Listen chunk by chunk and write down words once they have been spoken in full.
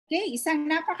Okay, isang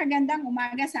napakagandang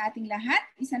umaga sa ating lahat.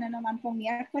 Isa na naman pong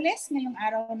Miyerkules ngayong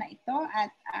araw na ito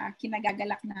at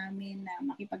kinagagalak namin na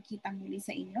makipagkita muli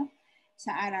sa inyo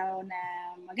sa araw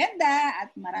na maganda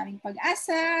at maraming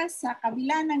pag-asa sa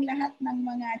kabila ng lahat ng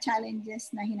mga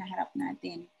challenges na hinaharap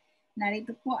natin.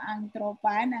 Narito po ang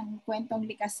tropa ng Kwentong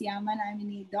Likas Yaman namin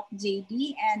ni Doc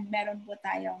JD and meron po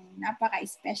tayong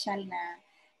napaka-special na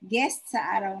guest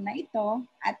sa araw na ito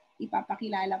at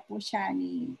ipapakilala po siya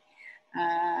ni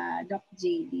Doc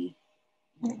JD.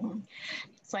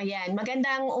 So ayan,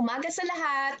 magandang umaga sa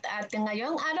lahat at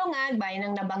ngayong araw nga, gaya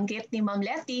ng nabanggit ni Ma'am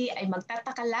Letty, ay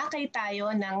magtatakalakay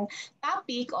tayo ng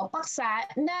topic o paksa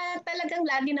na talagang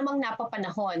lagi namang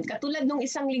napapanahon. Katulad nung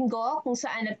isang linggo kung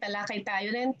saan nagtalakay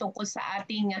tayo rin tungkol sa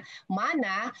ating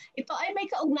mana, ito ay may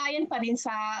kaugnayan pa rin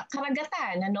sa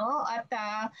karagatan, ano? At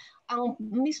ang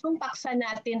mismong paksa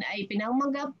natin ay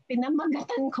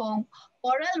pinamagatan kong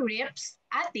coral reefs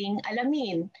ating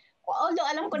alamin. Although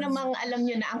alam ko namang alam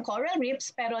nyo na ang coral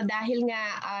reefs, pero dahil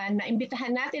nga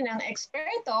naimbitahan natin ang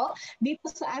eksperto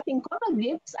dito sa ating coral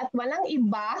reefs at walang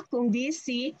iba kundi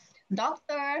si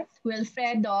Dr.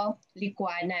 Wilfredo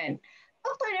Licuanan.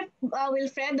 Dr.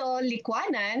 Wilfredo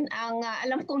Licuanan, ang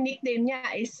alam kong nickname niya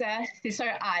is si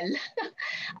Sir Al,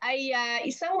 ay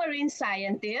isang marine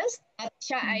scientist at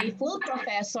siya ay full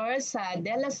professor sa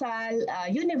De La Salle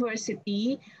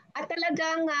University at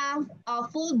talagang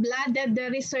full-blooded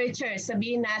researcher.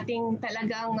 Sabihin natin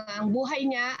talagang ang buhay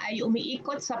niya ay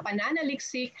umiikot sa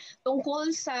pananaliksik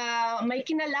tungkol sa may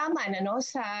kinalaman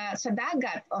sa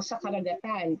dagat o sa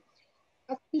karagatan.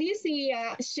 Actually,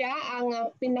 siya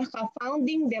ang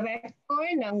pinaka-founding director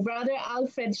ng Brother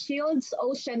Alfred Shields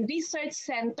Ocean Research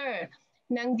Center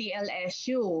ng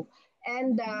DLSU.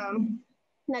 And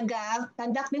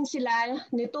nag-conduct din sila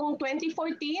nitong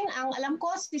 2014. Ang alam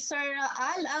ko si Sir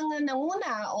Al ang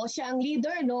nanguna o siya ang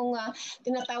leader nung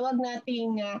tinatawag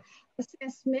nating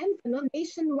assessment,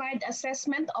 nationwide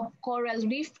assessment of coral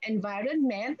reef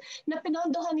environment na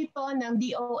pinondohan nito ng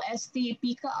DOST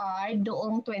PCAR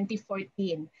doong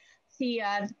 2014. Si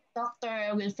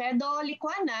Dr. Wilfredo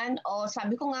Licuanan, o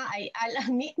sabi ko nga ay Al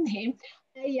ang nickname,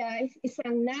 ay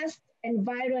isang NAST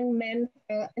Environment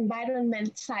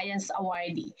Science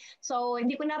Awardee. So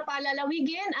hindi ko na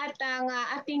palalawigin at ang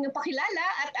ating pakilala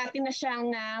at atin na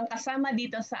siyang kasama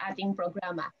dito sa ating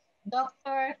programa.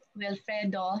 Dr.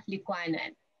 Wilfredo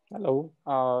Licuanan. Hello.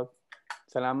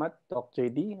 Salamat Doc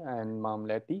JD and Ma'am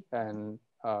Letty and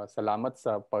salamat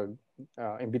sa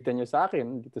pag-imbita niyo sa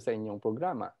akin dito sa inyong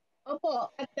programa. Opo.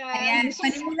 At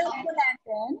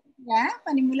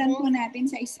panimulan po natin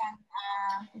sa isang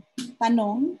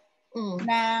tanong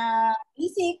na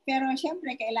basic pero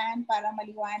syempre kailangan para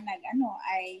maliwanag ano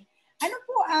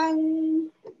po ang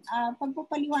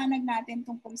pagpapaliwanag natin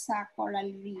tungkol sa coral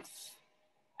reef.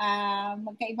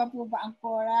 Magkaiba po ba ang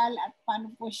coral at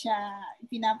paano po siya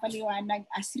pinapaliwanag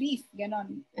as reef?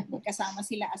 Ganon. Magkasama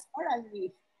sila as coral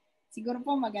reef. Siguro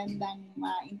po magandang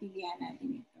maintindihan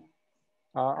natin ito.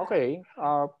 Okay.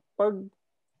 Pag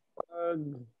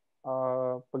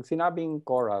sinabing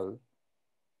coral,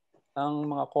 ang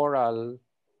mga coral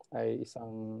ay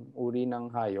isang uri ng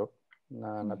hayop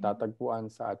na natatagpuan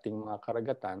sa ating mga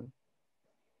karagatan.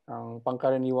 Ang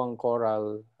pangkaraniwang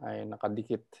coral ay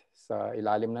nakadikit sa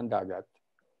ilalim ng dagat.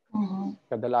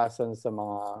 Kadalasan sa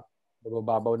mga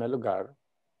mababaw na lugar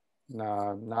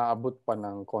na naaabot pa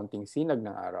ng konting sinag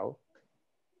ng araw.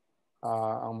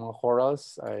 Ang mga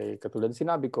corals ay katulad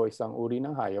sinabi ko, isang uri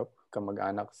ng hayop.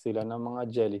 Kamag-anak sila ng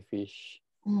mga jellyfish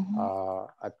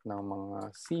at ng mga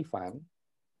sea fan.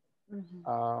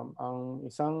 Ang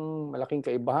isang malaking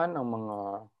kaibahan ng mga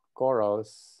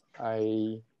corals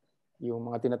ay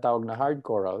yung mga tinatawag na hard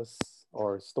corals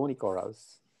or stony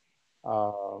corals.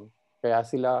 Kaya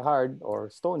sila hard or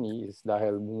stony is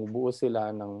dahil bumubuo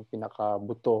sila ng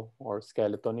pinakabuto or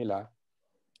skeleton nila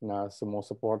na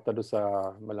sumusuporta doon sa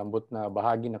malambot na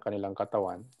bahagi ng kanilang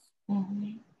katawan.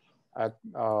 At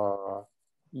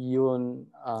yun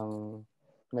ang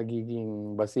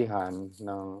nagiging basihan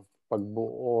ng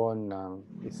pagbuo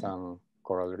ng isang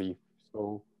coral reef.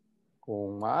 So,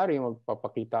 kung maaari,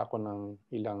 magpapakita ako ng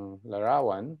ilang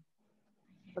larawan.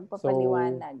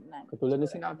 Pagpapaliwanag. Katulad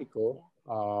na sinabi ko,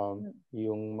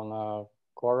 yung mga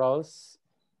corals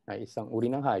ay isang uri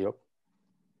ng hayop.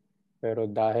 Pero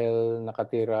dahil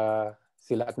nakatira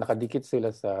sila at nakadikit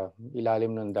sila sa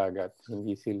ilalim ng dagat,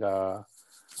 hindi sila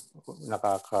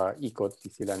nakakaikot, hindi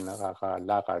sila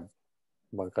nakakalakad,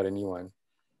 magkaraniwan.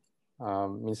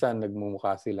 Minsan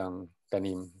nagmumukha silang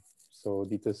tanim. So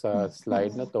dito sa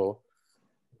slide na to,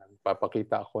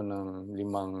 papakita ako ng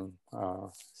 5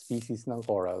 species ng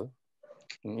coral.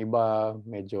 Yung iba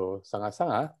medyo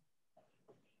sanga-sanga.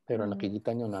 Pero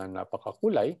nakikita nyo na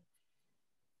napakakulay.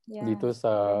 Yeah. Dito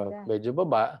sa Ganda. medyo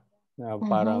baba, na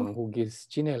parang hugis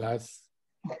chinelas.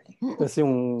 Tapos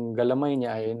yung galamay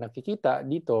niya ay nakikita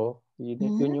dito,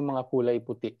 yun yung mga kulay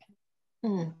puti.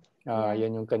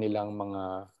 Yan yung kanilang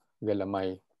mga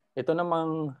galamay. Ito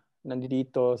namang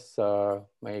nandito sa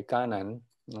may kanan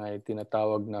ay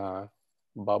tinatawag na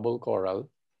bubble coral.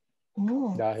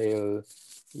 Dahil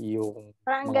yung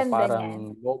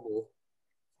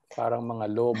Parang mga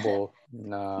lobo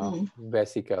na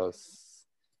vesicles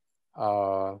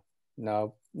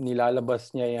na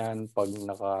nilalabas niya yan pag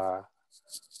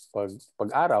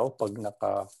araw,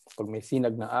 pag may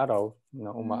sinag na araw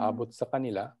na umaabot sa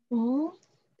kanila.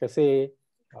 Kasi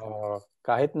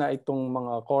kahit na itong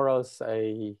mga corals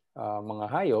ay mga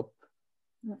hayop,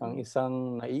 ang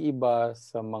isang naiiba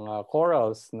sa mga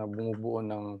corals na bumubuo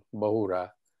ng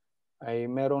bahura ay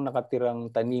merong nakatirang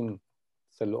tanim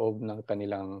sa loob ng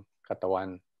kanilang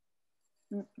katawan.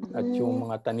 At yung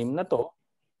mga tanim na to,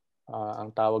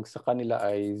 ang tawag sa kanila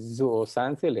ay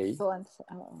zooxanthellae.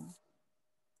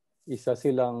 Isa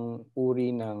silang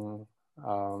uri ng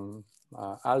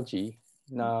algae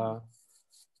na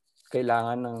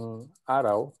kailangan ng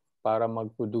araw para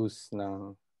mag-produce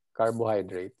ng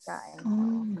carbohydrates.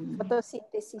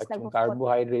 Photosynthesis. At yung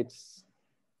carbohydrates,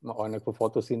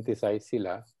 nagpo-photosynthesize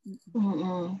sila.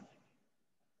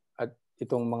 At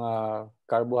itong mga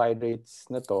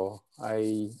carbohydrates na to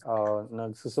ay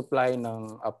nagsusupply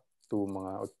ng up to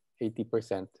mga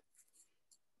 80%,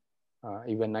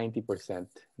 even 90%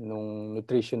 nung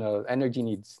nutritional energy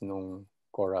needs nung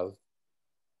coral.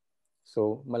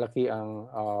 So malaki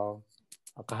ang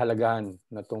kahalagahan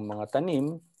na itong mga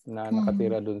tanim na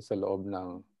nakatira dun sa loob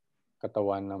ng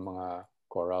katawan ng mga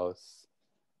corals.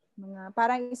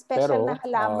 Parang special na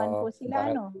halaman po sila,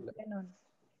 dahil, no? Ganun.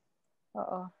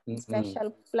 Oo.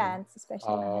 Special plants,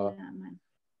 special na halaman.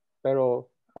 Pero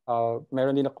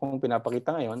meron din akong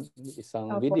pinapakita ngayon,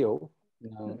 isang video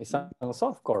ng isang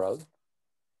soft coral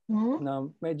na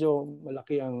medyo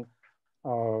malaki ang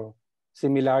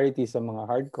similarity sa mga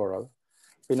hard coral.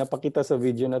 Pinapakita sa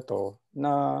video na to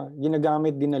na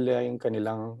ginagamit din nila yung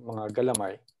kanilang mga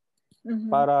galamay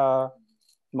para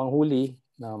manghuli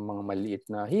ng mga maliit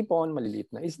na hipon, maliliit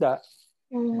na isda,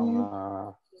 mga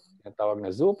tinatawag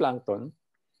na zooplankton,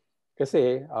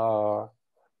 kasi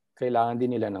kailangan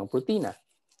din nila ng protina.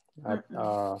 At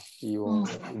yung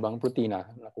ibang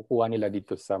protina nakukuha nila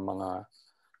dito sa mga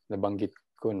nabanggit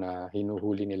ko na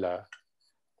hinuhuli nila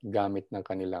gamit ng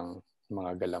kanilang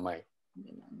mga galamay.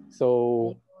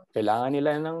 So, kailangan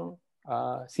nila ng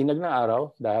sinag na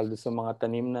araw dahil sa mga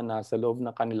tanim na nasa loob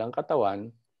ng kanilang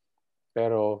katawan,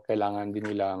 pero kailangan din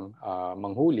nilang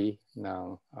manghuli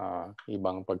ng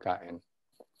ibang pagkain.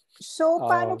 So,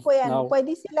 paano po yan?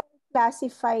 Pwede silang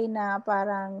classify na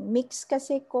parang mix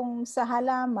kasi kung sa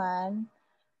halaman,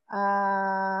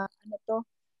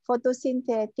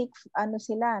 photosynthetic,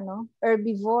 sila, no?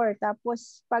 Herbivore.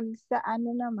 Tapos, pag sa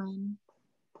naman,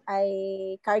 ay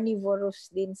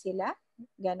carnivorous din sila?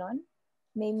 Ganon?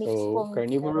 May mix pong...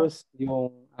 carnivorous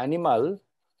yung animal,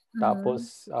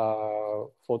 tapos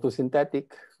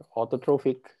photosynthetic,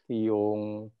 autotrophic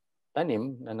yung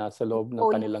tanim na nasa loob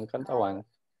ng kanilang katawan.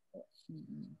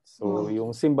 So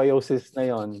yung symbiosis na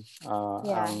yon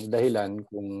ang dahilan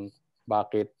kung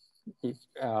bakit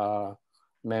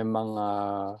may mga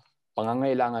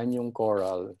pangangailangan yung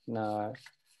coral na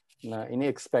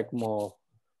ini-expect mo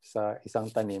sa isang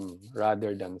tanim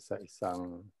rather than sa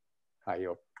isang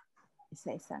hayop.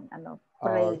 Isang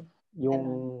prey.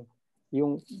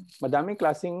 Yung madaming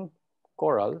klaseng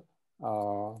coral,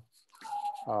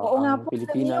 Oo nga ang po,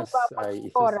 Pilipinas ay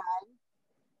isa.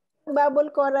 Bubble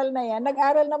coral na yan.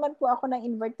 Nag-aral naman po ako ng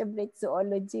invertebrate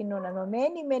zoology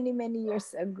many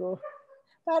years ago.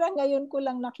 Parang ngayon ko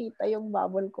lang nakita yung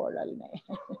bubble coral na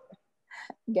yan.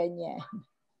 Ganyan.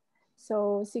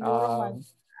 So, siguro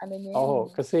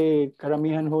kasi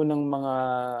karamihan ho ng mga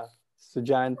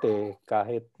estudyante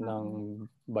kahit ng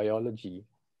biology,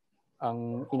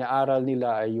 ang inaaral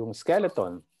nila ay yung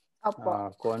skeleton.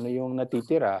 Kung ano yung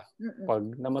natitira pag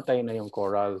namatay na yung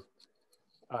coral.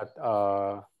 At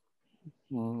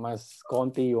mas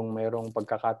konti yung merong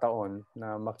pagkakataon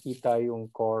na makita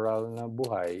yung coral na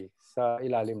buhay sa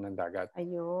ilalim ng dagat.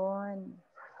 Ayun.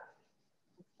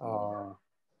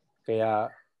 Kaya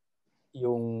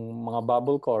yung mga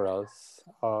bubble corals,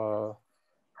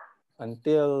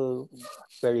 until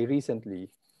very recently,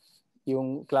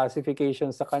 yung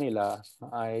classification sa kanila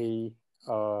ay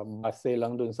base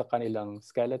lang dun sa kanilang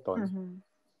skeleton.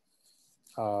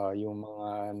 Yung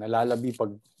mga nalalabi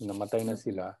pag namatay na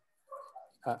sila,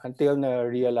 until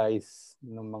na-realize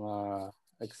ng mga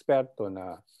eksperto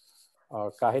na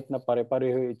kahit na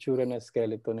pare-pareho yung itsura ng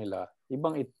skeleton nila,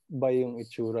 iba yung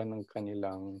itsura ng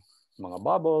kanilang mga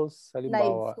bubbles,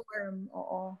 halimbawa. Live form,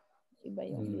 oo. Iba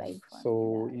yung live form. So,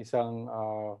 isang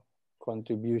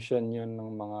contribution yun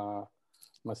ng mga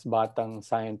mas batang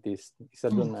scientist.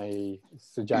 Isa doon ay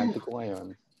estudyante ko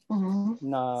ngayon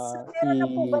na So, meron na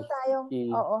po ba tayong,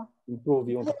 oo. improve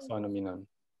yung taxonomy nun.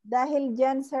 Dahil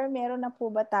dyan, sir, meron na po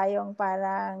ba tayong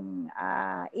parang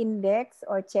index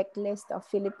or checklist of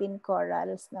Philippine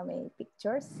corals na may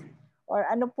pictures? Or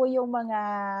ano po yung mga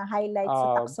highlights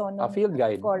sa taxonomy? A field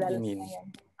guide, corals you mean? ngayon?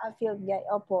 A field guide,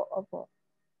 opo.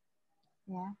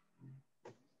 Yeah.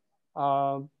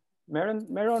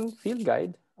 Meron field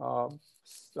guide.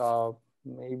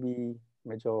 Maybe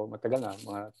medyo matagal na,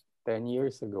 mga 10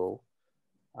 years ago,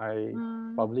 I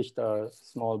published a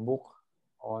small book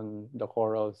on the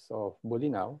corals of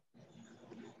Bolinao.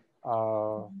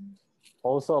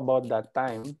 Also about that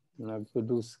time,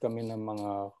 nag-produce kami ng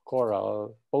mga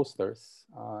coral posters.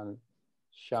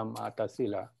 Siyam ata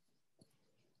sila.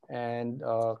 And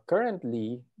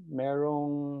currently,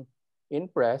 merong in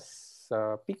press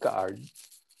sa PICAARD.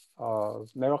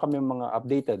 Meron kami mga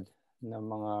updated na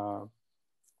mga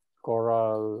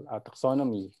coral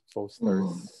taxonomy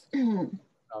posters.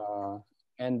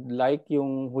 And like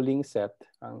yung huling set,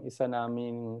 ang isa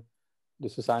namin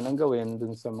gusto sanang gawin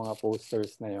dun sa mga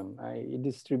posters na yun ay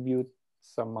i-distribute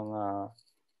sa mga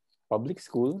public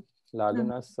school, lalo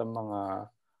na sa mga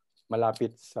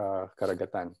malapit sa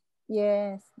karagatan.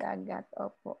 Yes, dagat,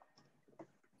 opo.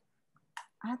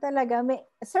 Talaga.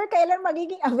 Sir, kailan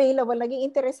magiging available? Naging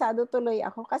interesado tuloy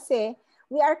ako kasi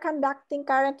we are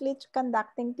currently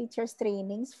conducting teachers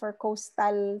trainings for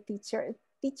coastal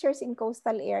teachers in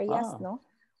coastal areas, no?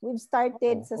 We've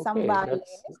started sa Zambales.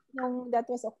 That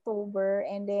was October,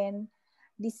 and then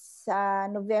this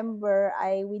November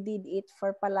we did it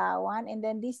for Palawan, and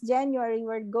then this January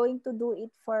we're going to do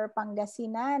it for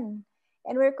Pangasinan,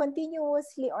 and we're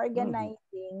continuously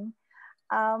organizing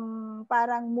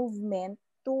parang movement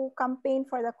to campaign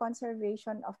for the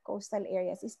conservation of coastal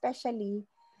areas, especially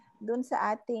dun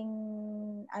sa ating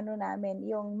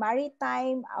yung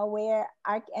maritime aware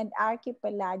and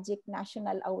archipelagic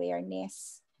national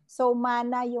awareness. So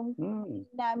MANA yung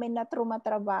namin na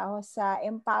trumatrabaho sa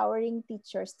empowering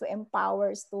teachers to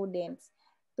empower students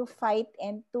to fight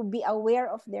and to be aware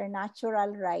of their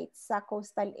natural rights sa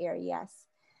coastal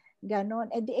areas. Ganon.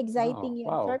 The exciting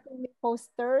yun. Wow. Sir, kung may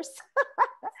posters.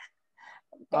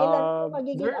 Kailan po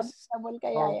magiging available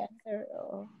kaya yan, sir?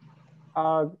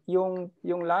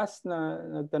 Yung last na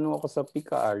nagtanong ako sa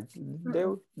PICAARD,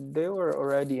 they were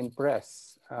already in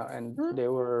press, and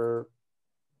they were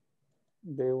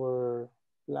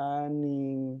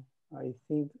planning, I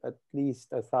think, at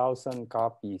least 1,000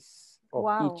 copies of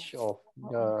each of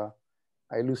the.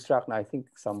 I lose track na. I think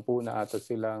 10 na ata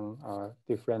silang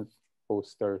different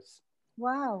posters.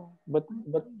 Wow. But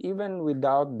even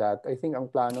without that, I think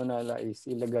ang plano nila is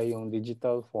ilagay yung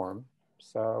digital form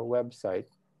sa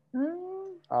website.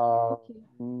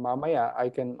 Mamaya, I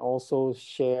can also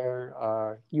share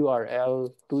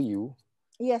URL to you.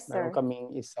 Yes, sir. Meron kaming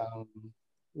isang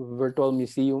virtual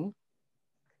museum.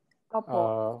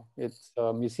 It's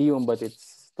a museum but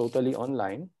it's totally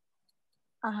online.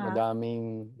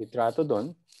 Madaming litrato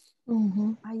doon.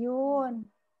 Ayun.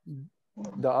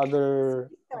 The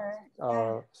other,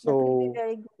 so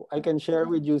I can share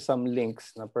with you some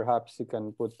links na perhaps you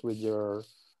can put with your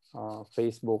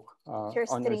Facebook, on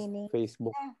your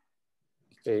Facebook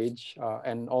page,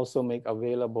 and also make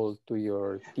available to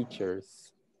your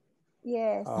teachers.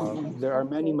 Yes. There are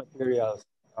many materials.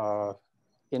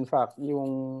 In fact,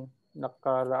 yung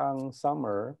nakaraang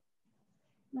summer,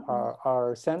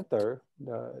 our center,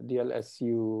 the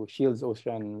DLSU Shields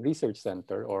Ocean Research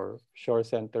Center, or Shore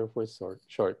Center for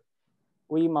short,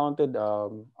 we mounted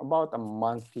about a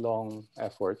month-long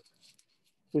effort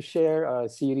to share a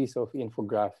series of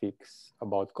infographics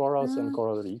about corals and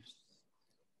coral reefs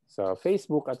sa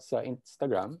Facebook at sa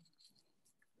Instagram.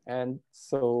 And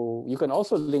so you can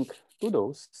also link to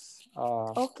those.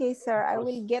 Okay, sir. I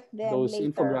will get them those later.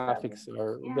 Those infographics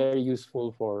are very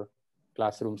useful for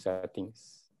classroom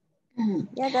settings.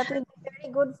 Yeah, that will be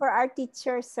very good for our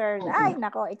teachers, sir. Ay,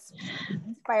 nako,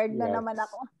 inspired na naman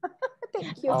ako.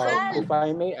 Thank you so much. If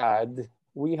I may add,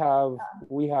 we're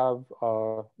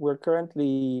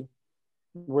currently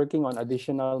working on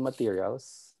additional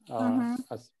materials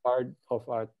as part of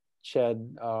our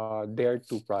CHED Dare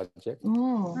 2 project.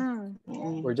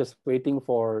 We're just waiting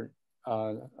for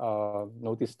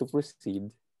notice to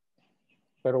proceed.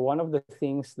 Pero one of the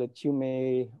things that you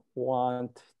may want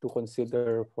to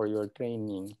consider for your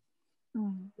training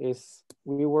is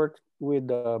we work with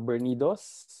the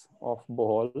Bernidos of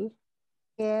Bohol.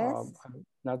 Yes. I'm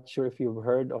not sure if you've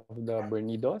heard of the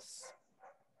Bernidos.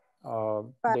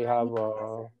 They have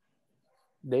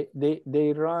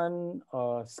they run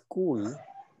a school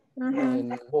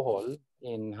in Bohol,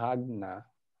 in Hagna,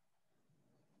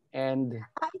 and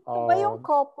Ito ba yung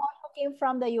couple who came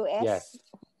from the US? yes,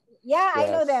 Yeah, I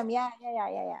know yes, them. Yeah.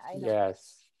 I know. yes.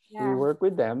 We Yeah. work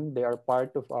with them. They are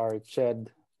part of our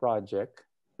CHED project,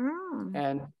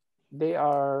 and they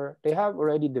have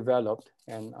already developed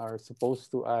and are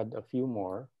supposed to add a few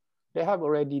more. They have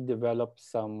already developed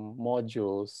some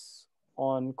modules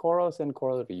on corals and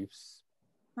coral reefs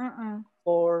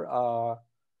for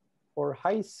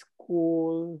high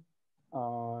school,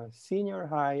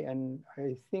 senior high, and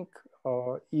I think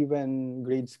even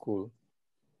grade school.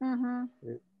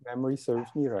 If memory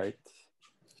serves me right.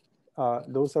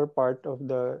 Those are part of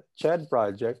the CHED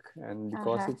project, and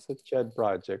because it's a CHED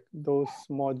project, those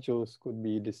modules could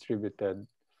be distributed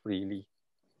freely.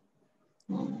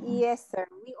 Yes, sir.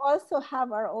 We also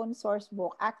have our own source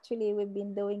book. Actually, we've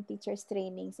been doing teachers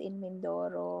trainings in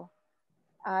Mindoro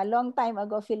a long time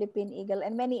ago, Philippine Eagle,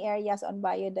 and many areas on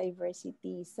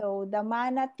biodiversity. So the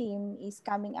MANA team is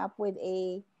coming up with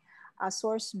a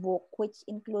source book, which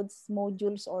includes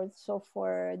modules also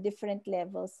for different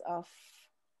levels of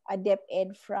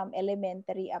DepEd from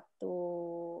elementary up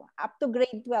to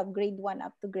grade 12, grade 1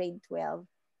 up to grade 12.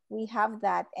 We have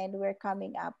that and we're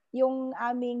coming up. Yung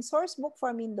aming source book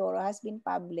for Mindoro has been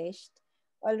published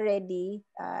already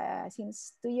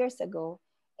since 2 years ago.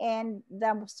 And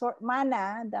the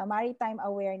MANA, the Maritime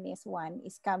Awareness one,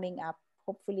 is coming up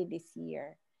hopefully this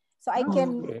year. So I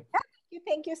can... Okay.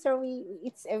 Thank you, sir.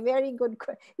 It's a very good...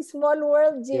 Small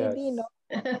world, JD, Yes. no?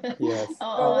 Yes.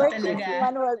 Oo, talaga.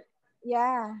 One world.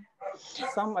 Yeah.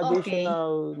 Some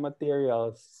additional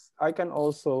materials, I can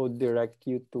also direct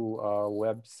you to a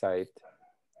website.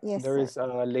 Yes, there sir. is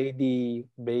a lady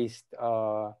based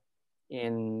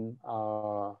in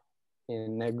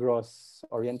Negros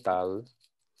Oriental,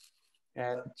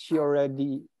 and she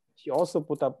also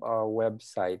put up a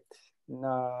website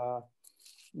na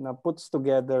puts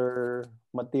together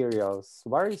materials,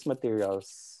 various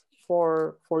materials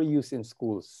for use in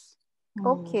schools.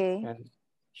 Okay. And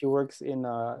she works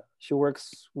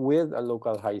with a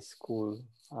local high school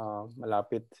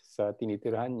malapit sa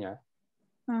tinitirahan niya.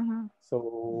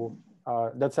 So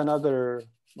that's another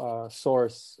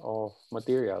source of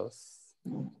materials.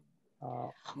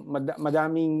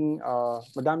 Madami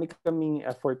kaming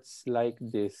efforts like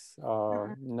this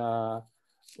na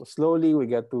slowly we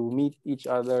get to meet each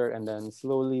other, and then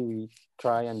slowly we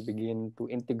try and begin to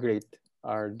integrate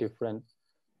our different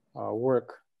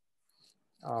work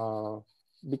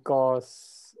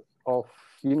because of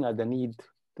the need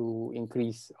to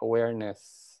increase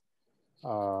awareness,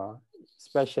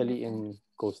 especially in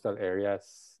coastal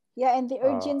areas. Yeah, and the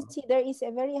urgency, there is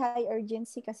a very high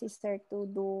urgency kasi, sir, to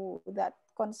do that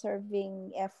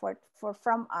conserving effort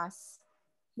from us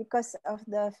because of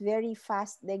the very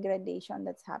fast degradation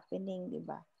that's happening, di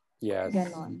ba? Yes.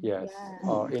 Ganon. Yes.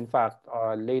 Yeah. In fact,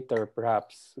 later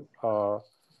perhaps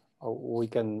we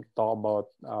can talk about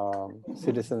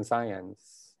citizen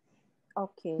science.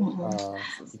 Okay.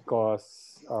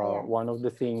 Because one of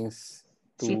the things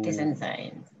citizen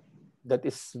science that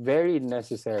is very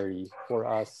necessary for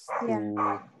us to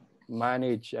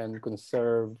manage and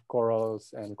conserve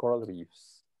corals and coral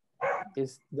reefs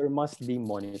is there must be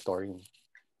monitoring.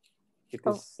 It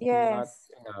is not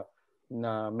enough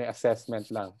na may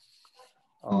assessment lang.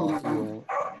 Yung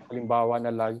halimbawa na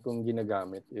lagi kong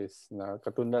ginagamit is na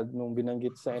katulad nung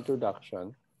binanggit sa introduction,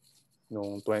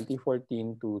 nung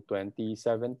 2014 to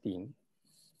 2017,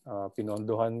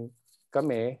 pinondohan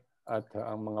kami at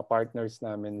ang mga partners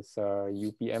namin sa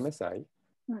UP-MSI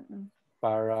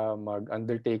para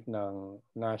mag-undertake ng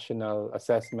National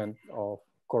Assessment of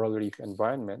Coral Reef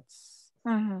Environments.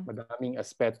 Madaming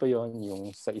aspeto yon, yung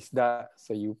sa isda,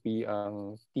 sa UP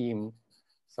ang team,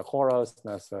 sa corals,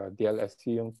 nasa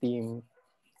DLSU yung team,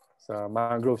 sa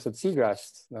mangroves at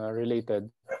seagrass na related,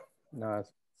 na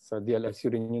sa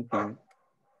DLSU rin yung team.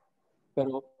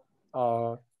 Pero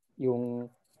yung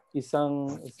isang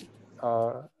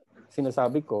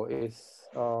sinasabi ko is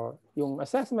yung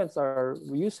assessments are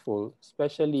useful,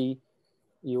 especially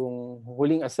yung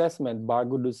huling assessment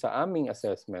bago doon sa aming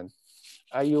assessment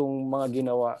ay yung mga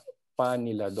ginawa pa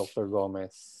nila Dr.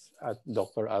 Gomez at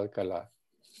Dr. Alcala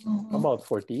about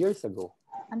 40 years ago.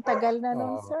 Ang tagal na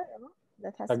nun, sir.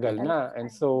 Tagal na.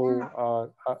 And so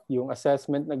yung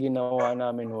assessment na ginawa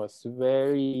namin was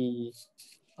very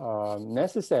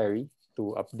necessary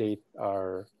to update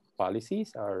our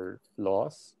policies, our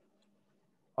laws.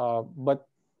 But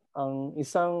ang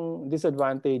isang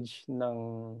disadvantage ng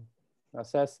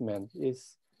assessment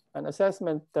is an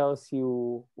assessment tells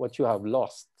you what you have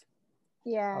lost.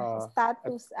 Yeah,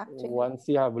 status actually. Once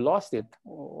you have lost it,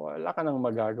 wala ka nang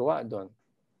magagawa doon.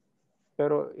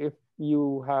 Pero if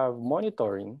you have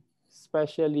monitoring,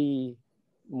 especially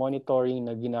monitoring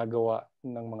na ginagawa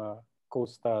ng mga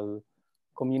coastal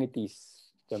communities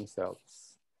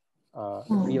themselves,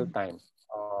 real time,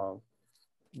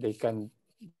 they can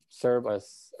serve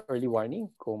as early warning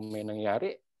kung may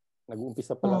nangyari,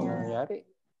 nag-uumpisa pa lang nangyari,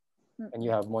 and you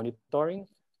have monitoring,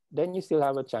 then you still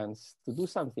have a chance to do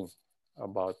something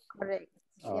about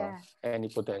any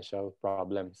potential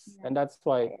problems. Yeah. And that's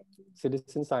why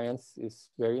citizen science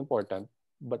is very important,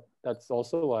 but that's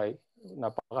also why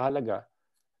napakahalaga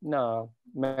na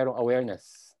merong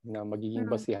awareness na magiging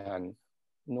basihan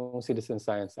ng citizen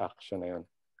science action na yun.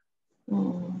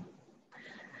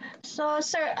 So,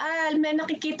 Sir Al, may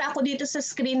nakikita ako dito sa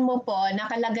screen mo po,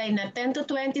 nakalagay na 10 to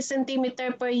 20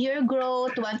 cm per year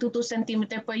growth, 1 to 2 cm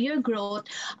per year growth.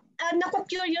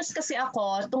 Naku-curious kasi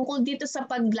ako tungkol dito sa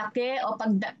paglaki o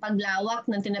paglawak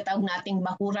ng tinatawag nating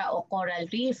bahura o coral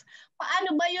reef.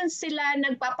 Paano ba yun sila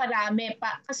nagpaparami?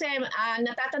 Kasi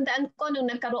natatandaan ko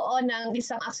nung nagkaroon ng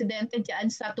isang aksidente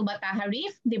dyan sa Tubataha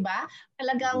Reef, di ba?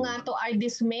 Talagang to our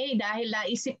dismay dahil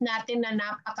naisip natin na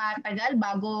napakatagal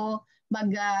bago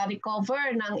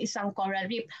mag-recover ng isang coral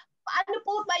reef. Paano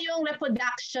po ba yung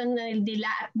reproduction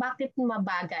nila at bakit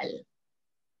mabagal?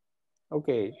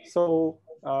 Okay, so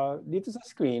dito sa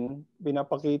screen,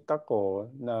 pinapakita ko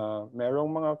na merong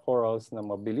mga corals na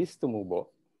mabilis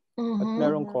tumubo at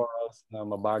merong corals na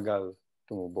mabagal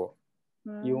tumubo.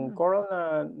 Yung coral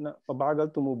na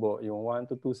mabagal tumubo, yung 1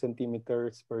 to 2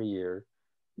 centimeters per year,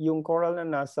 yung coral na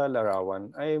nasa larawan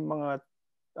ay mga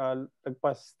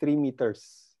lagpas 3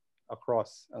 meters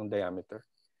across ang diameter.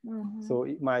 So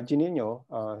imagine niyo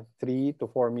 3 to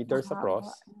 4 meters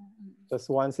across, plus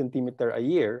 1 centimeter a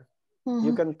year.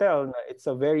 You can tell na it's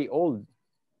a very old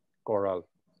coral.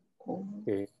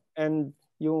 Okay. And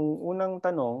yung unang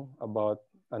tanong about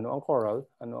ano ang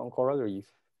coral reef,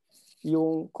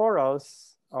 yung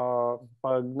corals,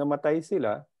 pag namatay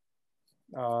sila,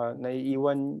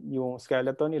 naiiwan yung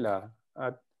skeleton nila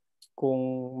at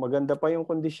kung maganda pa yung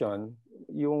kondisyon,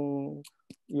 yung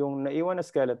naiwan na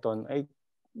skeleton ay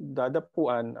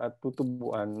dadapuan at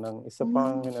tutubuan ng isa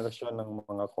pang henerasyon ng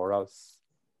mga corals.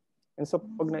 And so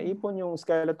pag naipon yung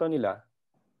skeleton nila,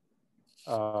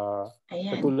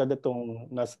 katulad itong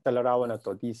nasa larawan na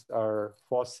to, these are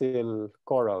fossil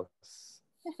corals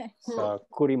sa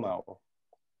Curimao.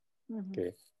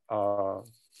 Okay.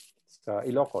 Sa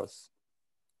Ilocos.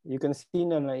 You can see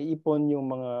na naipon yung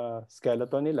mga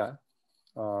skeleton nila,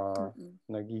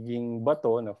 nagiging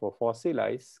bato na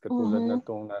fossilize, katulad na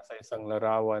itong nasa isang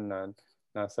larawan na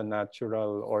nasa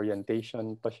natural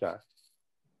orientation pa siya.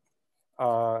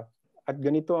 At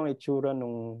ganito ang itsura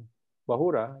ng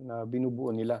bahura na binubuo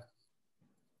nila.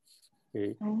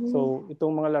 Okay. So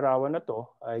itong mga larawan na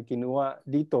to ay kinuha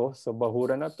dito sa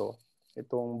bahura na to.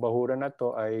 Itong bahura na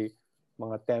to ay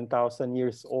mga 10,000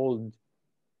 years old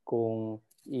kung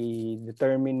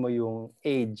i-determine mo yung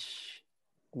age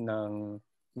ng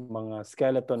mga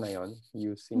skeleton na yon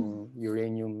using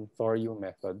uranium thorium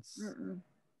methods.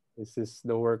 This is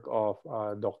the work of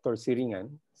Dr.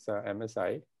 Siringan sa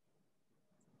MSI.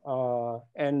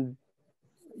 And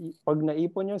pag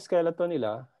naipon yung skeleton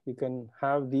nila, you can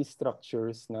have these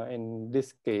structures na in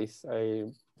this case ay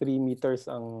 3 meters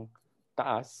ang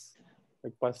taas,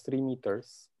 past 3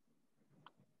 meters.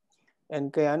 And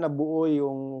kaya nabuo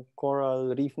yung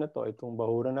coral reef na to, itong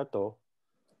bahura na to,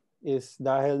 is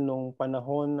dahil nung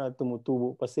panahon na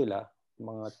tumutubo pa sila,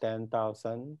 mga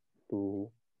 10,000 to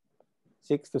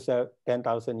 6 to 10,000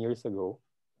 years ago,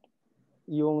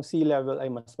 yung sea level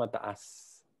ay mas mataas.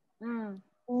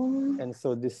 And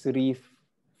so this reef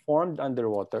formed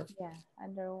underwater. Yeah,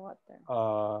 underwater.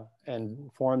 And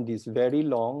formed this very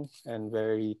long and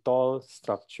very tall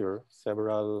structure,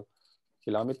 several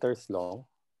kilometers long.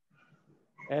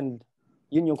 And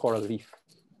yun yung coral reef.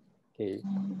 Okay.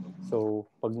 So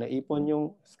pag naipon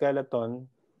yung skeleton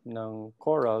ng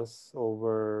corals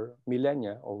over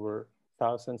millennia, over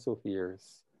thousands of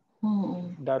years,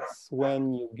 that's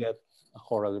when you get a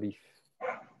coral reef.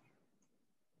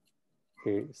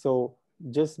 Okay, so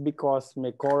just because may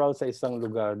coral sa isang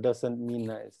lugar doesn't mean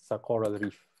na sa coral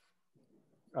reef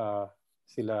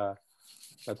sila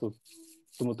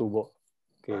tumutubo.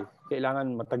 Okay, kailangan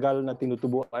matagal na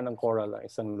tinutubuan ng coral ang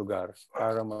isang lugar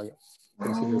para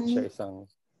ma-consider siya isang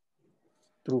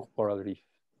true coral reef.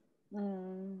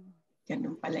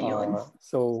 Ganun pala yun.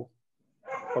 So,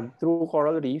 pag true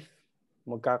coral reef,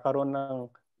 magkakaroon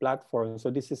ng platform.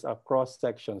 So this is a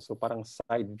cross-section. So parang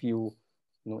side view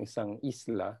ng isang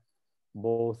isla,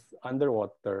 both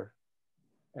underwater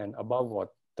and above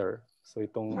water. So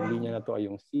itong linya na to ay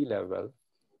yung sea level.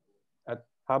 At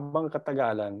habang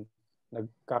katagalan,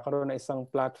 nagkakaroon na isang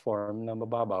platform na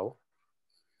mababaw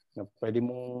na pwede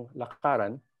mong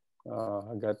lakaran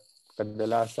hanggat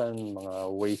kadalasan mga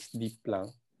waist deep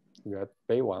lang, hanggat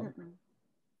baywang.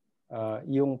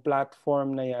 Yung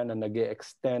platform na yan na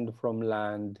nag-extend from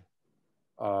land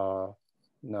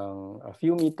ng a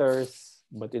few meters,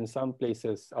 but in some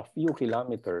places, a few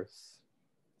kilometers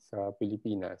sa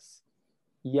Pilipinas.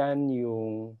 Yan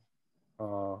yung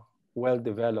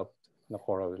well-developed na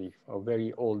coral reef, a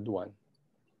very old one.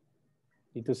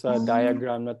 Dito sa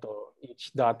diagram na to,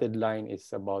 each dotted line is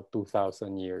about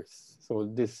 2,000 years. So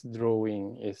this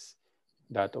drawing is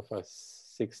that of a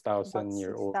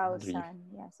 6,000-year-old reef.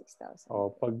 Yeah, 6,000.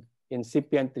 O pag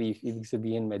incipient reef, ibig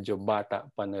sabihin medyo bata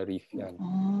pa na reef yan.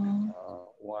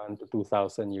 1 to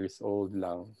 2,000 years old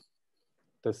lang.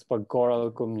 Tapos pag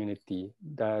coral community,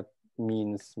 that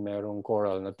means merong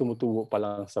coral na tumutubo pa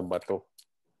lang sa bato.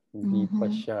 Hindi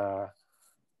pa siya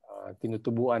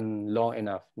tinutubuan long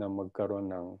enough na magkaroon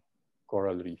ng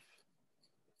coral reef.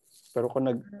 Pero kung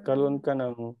nagkaroon ka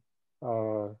ng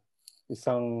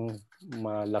isang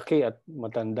malaki at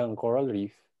matandang coral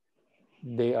reef,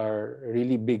 they are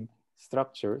really big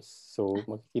structures. So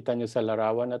makikita nyo sa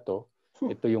larawan na to,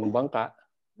 ito yung bangka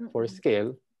for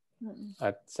scale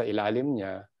at sa ilalim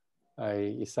niya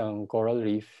ay isang coral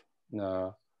reef na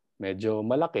medyo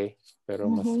malaki pero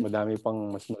mas madami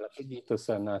pang mas malaki dito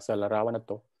sa nasa larawan na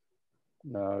to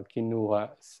na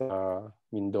kinuha sa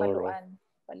Mindoro.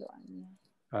 Paluan.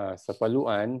 Sa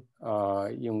Paluan,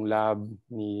 yung lab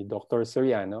ni Dr.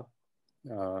 Soriano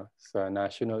sa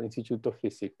National Institute of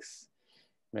Physics.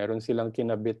 Meron silang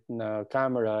kinabit na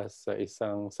camera sa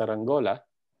isang saranggola.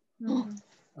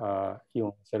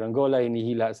 Yung saranggola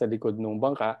hinihila sa likod ng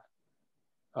bangka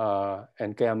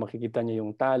and kaya makikita niyo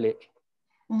yung tali.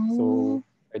 So,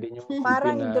 pwede nyo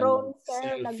parang na drone,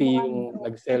 sir.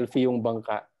 nag-selfie yung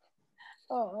bangka.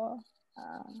 Oo.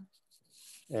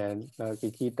 And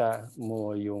nakikita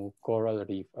mo yung coral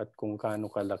reef at kung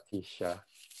kaano kalaki siya.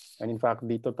 And in fact,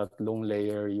 dito 3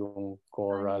 layer yung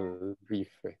coral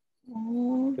reef.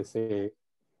 Kasi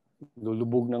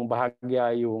lulubog ng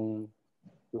bahagya yung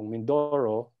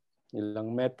Mindoro,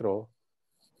 ilang metro,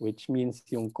 which means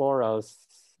yung corals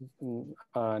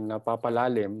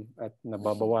napapalalim at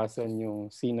nababawasan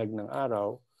yung sinag ng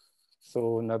araw.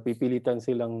 So napipilitan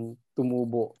silang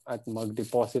tumubo at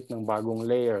mag-deposit ng bagong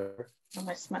layer.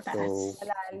 Mas mataas. So,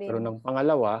 pero ng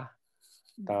pangalawa,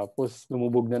 tapos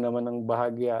lumubog na naman ng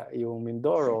bahagya yung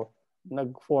Mindoro,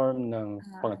 nag-form ng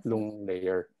pangatlong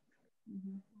layer.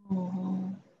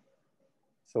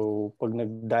 So pag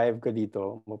nag-dive ka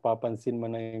dito, mapapansin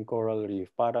mo na yung coral reef,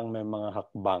 parang may mga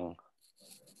hakbang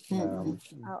ng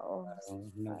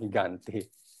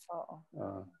higante.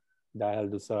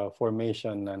 Dahil do sa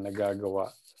formation na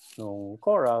nagagawa ng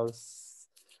corals,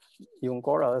 yung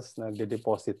corals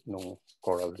nagde-deposit ng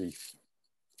coral reef.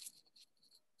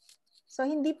 So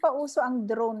hindi pa uso ang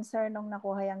drone, sir, nung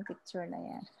nakuha yung picture na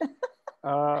yan?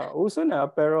 Uso na,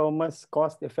 pero mas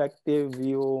cost-effective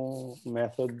yung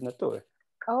method na to.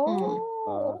 Okay.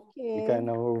 Hindi ka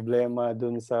na problema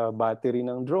dun sa battery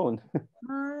ng drone.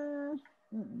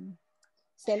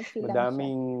 Selfie lang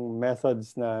Madaming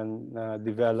methods na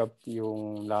develop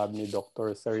yung lab ni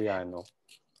Dr. Soriano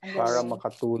para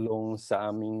makatulong sa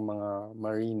aming mga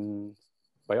marine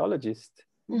biologist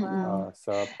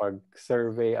sa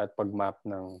pag-survey at pag-map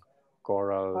ng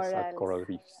corals at coral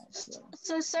reefs.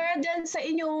 So sir, dyan sa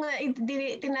inyong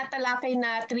tinatalakay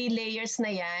na 3 layers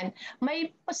na yan, may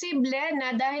posible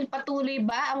na dahil patuloy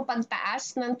ba ang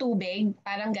pagtaas ng tubig,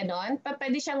 parang ganon,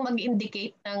 pwede siyang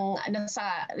mag-indicate ng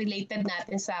sa related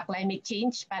natin sa climate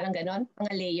change, parang ganon,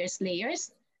 mga layers?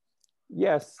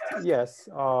 Yes.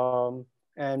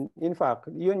 And in fact,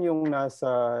 yun yung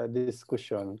nasa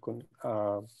discussion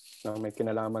na may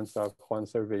kinalaman sa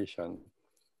conservation.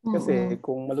 Kasi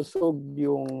kung malusog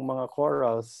yung mga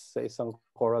corals sa isang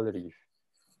coral reef,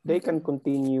 they can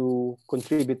continue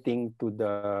contributing to the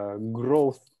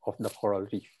growth of the coral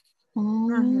reef.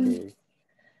 Okay.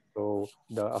 So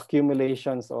the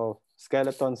accumulations of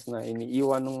skeletons na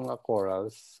iniiwan ng mga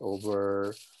corals over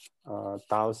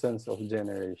thousands of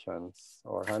generations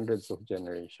or hundreds of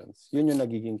generations, yun yung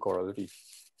nagiging coral reef.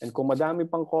 And kung madami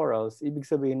pang corals, ibig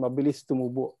sabihin mabilis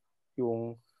tumubo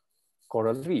yung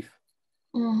coral reef.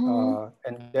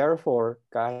 And therefore,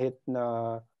 kahit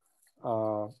na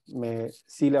may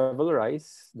sea level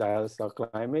rise dahil sa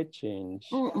climate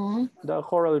change, the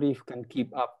coral reef can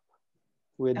keep up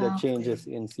with the changes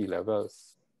in sea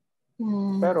levels.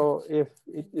 Pero if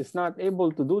it is not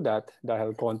able to do that,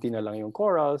 dahil konti na lang yung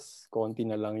corals, konti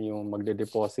na lang yung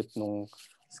magde-deposit ng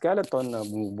skeleton na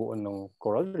bumubuo ng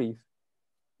coral reef,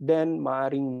 then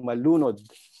maaring malunod,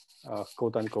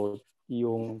 quote-unquote,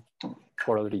 yung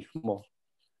coral reef mo.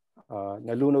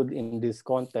 Nalunod in this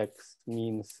context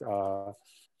means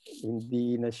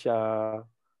hindi na siya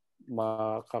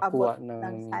makakuha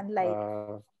ng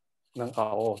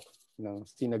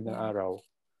sinag ng araw.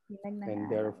 And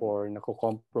therefore,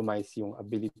 nako-compromise yung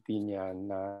ability niya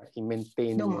na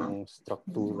i-maintain yung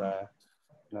struktura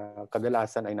na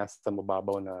kadalasan ay nasa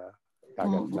mababaw na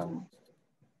dagat lang.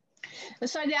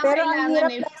 So, pero ang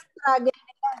hirap na struggle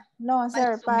nila. No,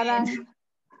 sir, parang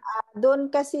doon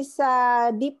kasi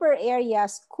sa deeper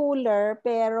areas, cooler,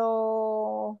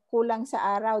 pero kulang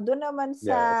sa araw. Doon naman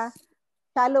sa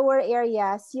shallower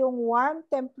areas, yung warm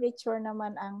temperature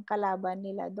naman ang kalaban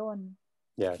nila doon.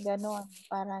 Yes. Ganon.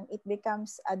 Parang it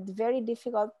becomes a very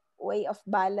difficult way of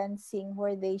balancing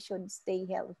where they should stay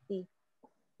healthy.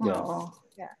 Yes.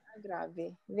 Yeah,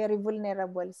 grabe. Very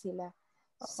vulnerable sila.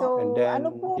 So, and then,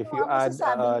 ano po if you add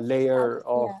a layer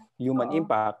of human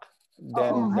impact,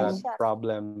 then that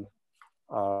problem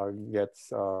gets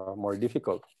more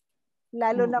difficult.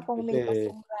 Lalo na kung may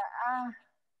basura.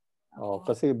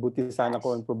 Kasi buti sana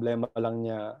ko ang problema lang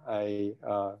niya ay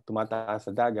tumataas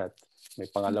sa dagat. May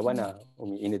pangalawa na,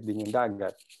 umiinit din yung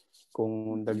dagat.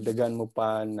 Kung dagdagan mo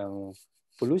pa ng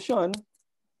pollution,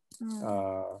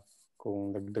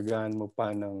 kung dagdagan mo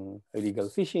pa ng illegal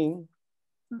fishing,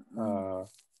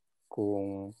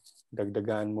 kung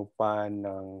dagdagan mo pa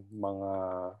ng mga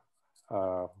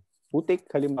putik,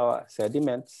 halimbawa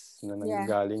sediments na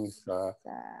nanggagaling sa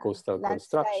coastal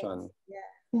construction.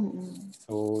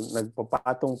 So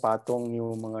nagpapatong-patong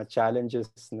yung mga challenges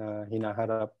na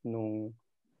hinaharap nung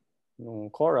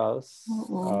corals,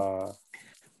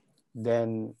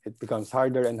 then it becomes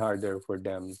harder and harder for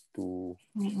them to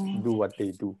do what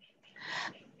they do.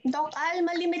 Doc Al,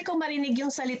 malimit ko marinig yung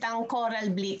salitang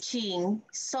coral bleaching.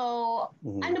 So,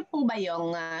 ano po ba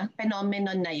yung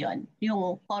phenomenon na yon,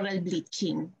 yung coral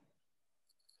bleaching?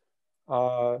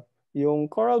 Yung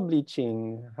coral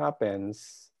bleaching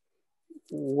happens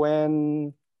when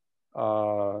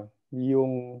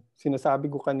yung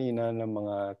sinasabi ko kanina ng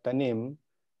mga tanim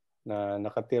na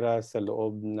nakatira sa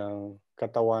loob ng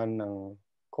katawan ng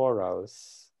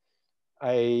corals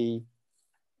ay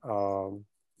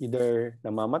either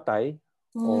namamatay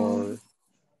or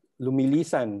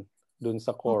lumilisan dun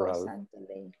sa coral.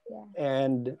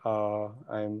 And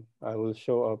I will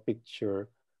show a picture.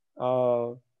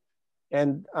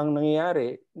 And ang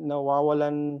nangyayari,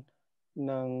 nawawalan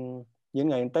ng, yun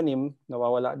nga, yung tanim,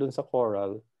 nawawala dun sa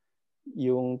coral.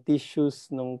 Yung tissues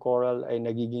ng coral ay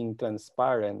nagiging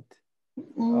transparent.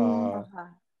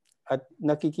 At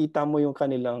nakikita mo yung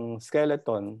kanilang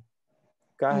skeleton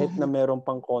kahit na meron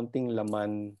pang konting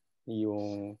laman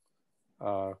yung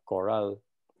coral.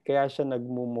 Kaya siya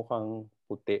nagmumukhang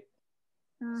puti.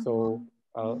 So,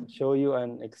 I'll show you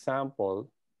an example.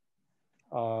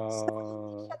 So,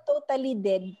 hindi siya totally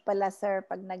dead pala, sir,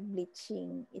 pag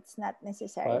nag-bleaching. It's not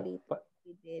necessarily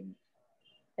totally dead.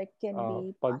 It can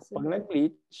be possible. Pag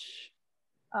nag-bleach,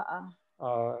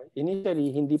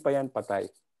 initially, hindi pa yan patay.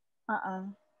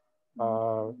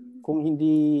 Kung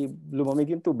hindi lumamig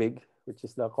yung tubig, which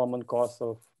is the common cause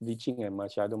of bleaching,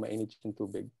 masyadong mainit yung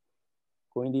tubig.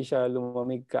 Kung hindi siya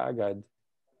lumamig kaagad,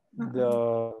 the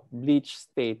bleach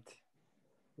state,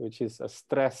 which is a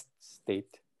stressed state,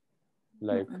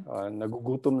 like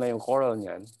nagugutom na yung coral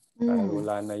niyan, dahil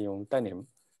wala na yung tanim,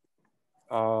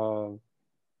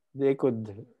 they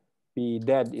could be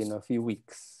dead in a few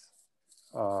weeks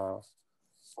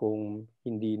kung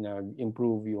hindi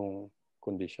nag-improve yung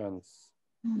conditions.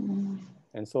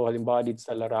 And so halimbawa dito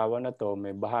sa larawan na to,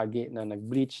 may bahagi na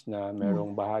nag-bleach na,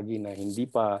 merong bahagi na hindi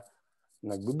pa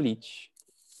nag-bleach.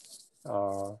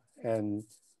 And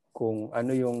kung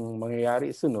ano yung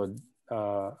mangyayari sunod,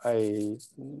 ay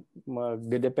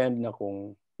magde-depend na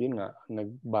kung yun nga,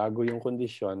 nagbago yung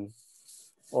condition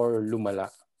or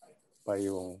lumala pa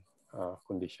yung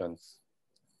conditions.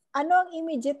 Ano ang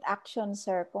immediate action,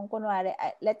 sir? Kung kunwari,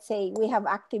 let's say we have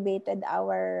activated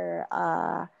our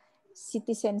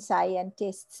citizen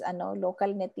scientists,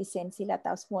 local netizens sila,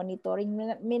 tapos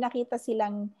monitoring. May nakita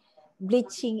silang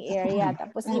bleaching area.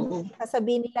 Tapos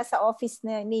sasabihin nila sa office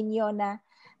ninyo na,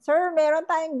 sir, meron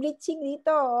tayong bleaching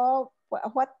dito.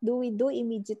 What do we do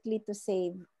immediately to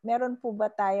save? Meron po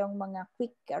ba tayong mga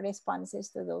quick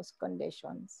responses to those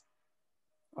conditions?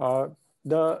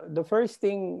 The first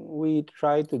thing we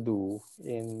try to do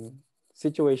in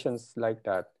situations like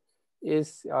that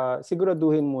is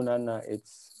siguraduhin muna na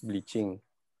it's bleaching.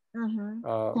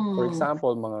 For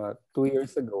example, mga 2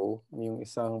 years ago, yung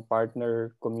isang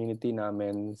partner community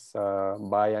namin sa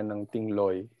bayan ng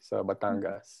Tingloy sa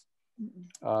Batangas,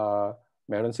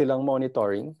 meron silang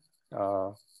monitoring,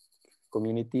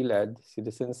 community-led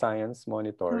citizen science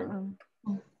monitoring.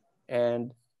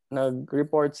 And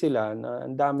nag-report sila na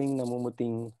ang daming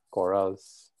namumuting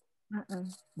corals.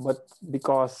 But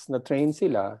because na-train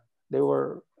sila, they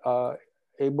were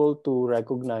able to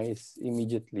recognize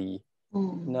immediately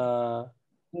na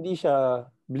hindi siya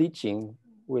bleaching,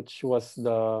 which was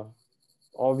the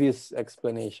obvious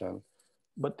explanation,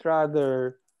 but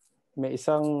rather may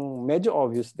isang medyo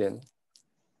obvious din.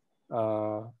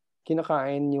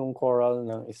 Kinakain yung coral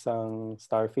ng isang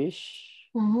starfish.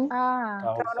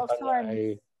 Crown of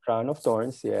thorns. Crown of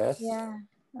thorns, yes. Yeah.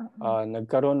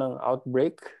 Nagkaroon ng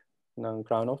outbreak ng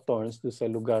crown of thorns doon sa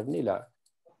lugar nila.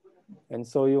 And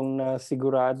so yung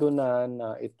nasigurado na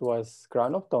it was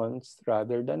crown of thorns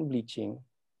rather than bleaching,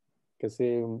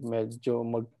 kasi medyo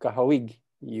magkahawig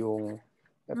yung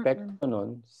epekto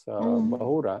nun sa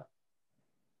bahura,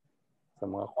 sa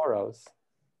mga corals,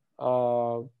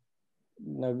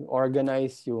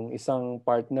 nag-organize yung isang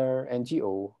partner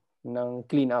NGO ng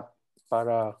clean-up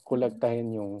para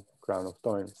kolektahin yung crown of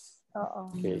thorns.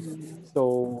 Okay.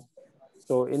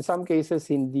 So in some cases,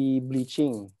 hindi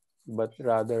bleaching, but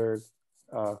rather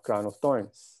crown of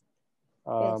thorns.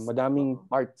 Madaming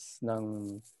parts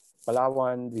ng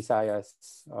Palawan, Visayas,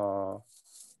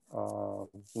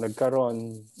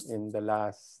 nagkaroon in the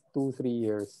last 2-3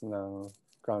 years ng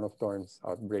crown of thorns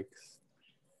outbreaks.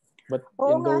 But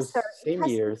in those same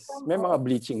years, may mga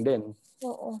bleaching din.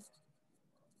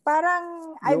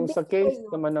 Parang yung sa case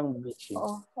naman ng bleaching.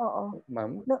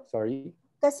 Ma'am, sorry.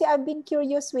 Kasi I've been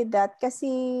curious with that kasi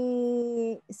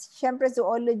syempre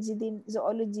zoology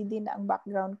din ang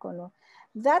background ko, no.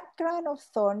 That crown of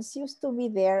thorns used to be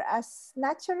there as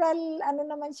natural,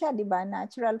 naman siya, di ba?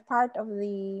 Natural part of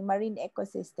the marine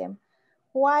ecosystem.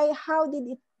 How did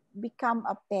it become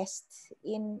a pest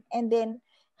and then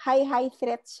high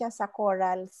threat siya sa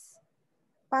corals?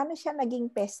 Paano siya naging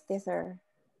peste, sir?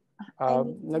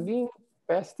 Naging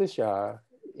peste siya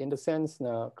in the sense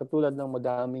na katulad ng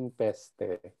madaming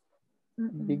peste,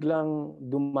 biglang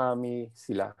dumami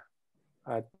sila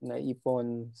at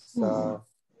naipon sa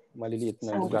maliliit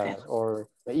na lugar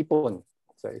or naipon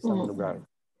sa isang lugar.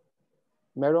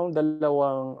 Merong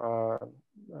dalawang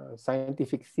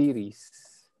scientific theories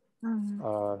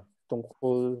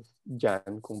tungkol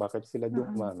dyan kung bakit sila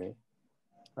dumami.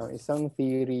 Ang isang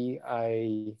theory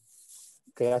ay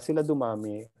kaya sila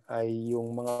dumami ay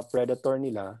yung mga predator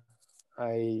nila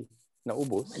ay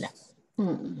naubos.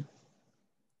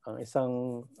 Ang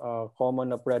isang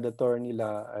common na predator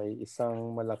nila ay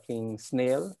isang malaking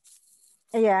snail.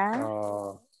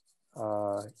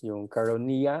 Yung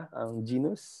Caronia, ang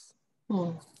genus.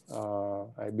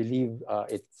 I believe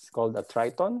it's called a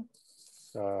triton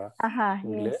sa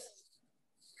English. Yes.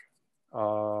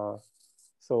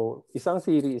 So, isang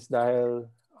theory is dahil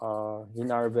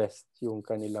hinarvest yung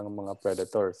kanilang mga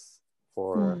predators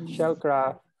for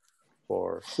shellcraft,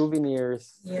 for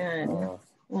souvenirs,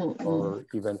 or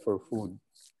even for food.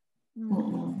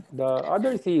 The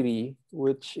other theory,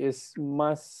 which is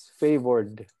mas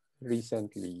favored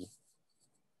recently,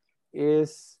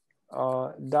 is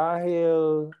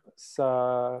dahil sa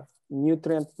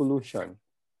nutrient pollution.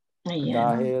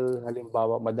 Dahil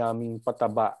halimbawa madaming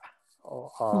pataba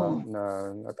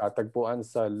na natatagpuan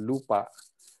sa lupa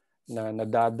na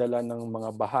nadadala ng mga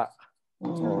baha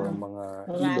o mga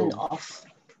ilog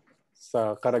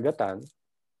sa karagatan,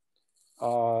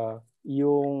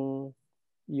 yung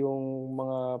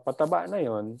mga pataba na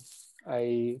yon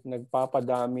ay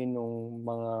nagpapadami ng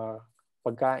mga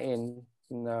pagkain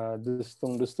na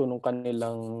gustong-gusto ng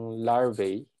kanilang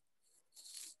larvae,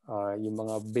 yung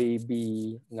mga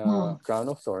baby na crown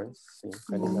of thorns, yung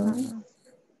kanilang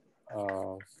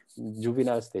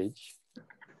juvenile stage.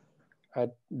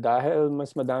 At dahil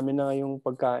mas madami na yung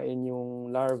pagkain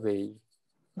yung larvae,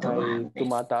 ay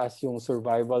tumataas yung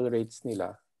survival rates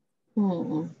nila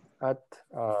at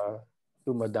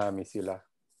dumadami sila.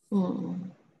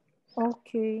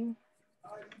 Okay.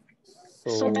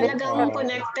 So talagang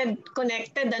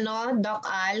connected Doc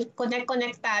Al?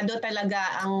 Konektado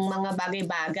talaga ang mga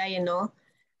bagay-bagay,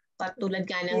 Katulad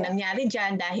nga ng nangyari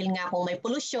dyan dahil nga kung may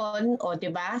pollution, o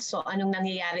 'di ba? So anong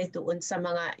nangyayari doon sa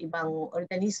mga ibang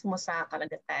organismo sa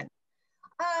karagatan?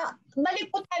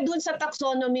 Balik po tayo doon sa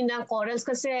taxonomy ng corals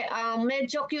kasi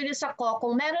medyo curious ako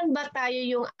kung meron ba tayo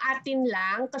yung atin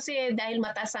lang kasi dahil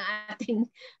mataas ang ating,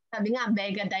 sabi nga,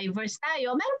 mega diverse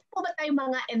tayo. Meron po ba tayo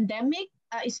mga endemic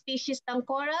species ng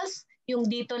corals? yung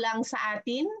dito lang sa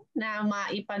atin na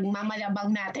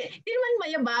maipagmamalabang natin. Hindi naman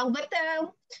mayabang, but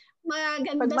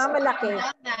maganda Pagmamalaki.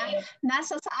 na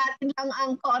nasa sa atin lang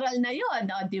ang coral na yun,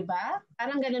 di ba?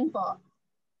 Parang ganun po.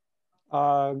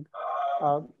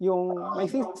 Yung may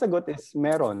sagot is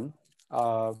meron,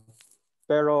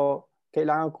 pero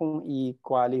kailangan kong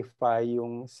i-qualify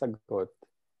yung sagot.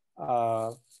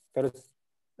 Pero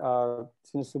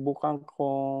sinusubukan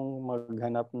kong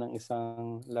maghanap ng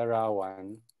isang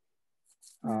larawan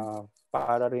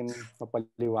para rin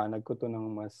mapaliwanag ko to ng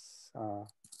mas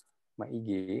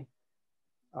maigi.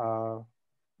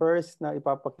 First na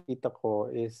ipapakita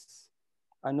ko is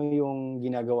ano yung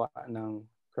ginagawa ng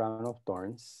crown of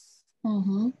thorns.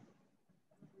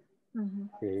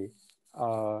 Okay.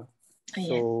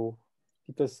 So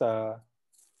ito sa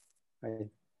I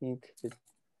think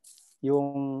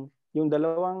yung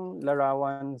dalawang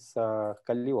larawan sa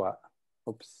kaliwa.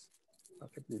 Oops.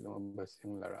 Bakit di lumabas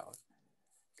yung larawan?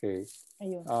 Okay.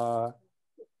 Ayun.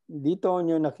 Dito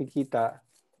nyo nakikita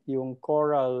yung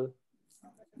coral.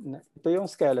 Ito yung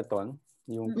skeleton,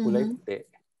 yung kulay puti.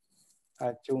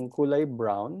 At yung kulay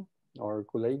brown or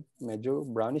kulay medyo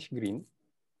brownish green.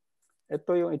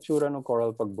 Ito yung itsura ng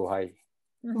coral pagbuhay.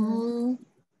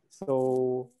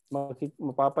 So,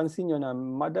 mapapansin nyo na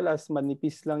madalas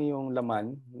manipis lang yung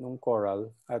laman ng coral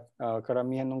at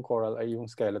karamihan ng coral ay yung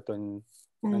skeleton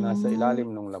na nasa ilalim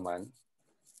ng laman.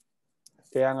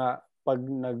 Kaya nga, pag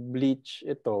nag-bleach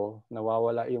ito,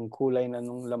 nawawala yung kulay na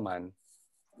nung laman,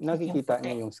 nakikita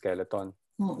niya yung skeleton.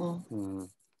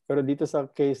 Pero dito sa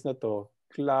case na to,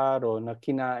 klaro na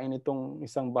kinain itong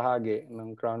isang bahagi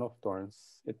ng crown of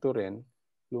thorns. Ito rin,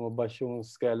 lumabas yung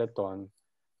skeleton.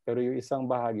 Pero yung isang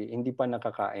bahagi, hindi pa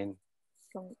nakakain.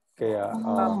 Kaya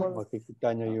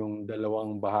makikita nyo yung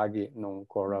dalawang bahagi ng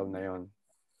coral na yon.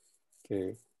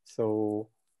 Okay. So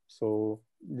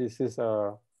this is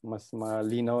a mas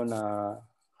malinaw na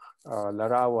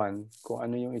larawan kung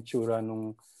ano yung itsura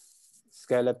ng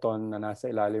skeleton na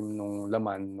nasa ilalim ng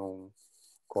laman ng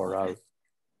coral.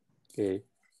 Okay.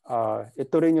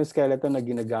 Ito rin yung skeleton na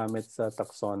ginagamit sa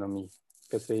taxonomy.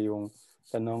 Kasi yung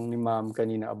tanong ni Ma'am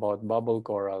kanina about bubble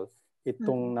coral,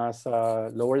 itong nasa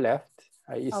lower left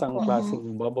ay isang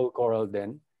klaseng bubble coral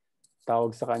din.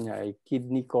 Tawag sa kanya ay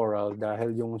kidney coral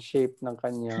dahil yung shape ng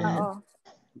kanyang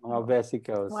mga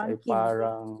vesicles ay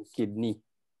parang kidney.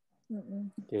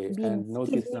 Okay. And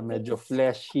notice na medyo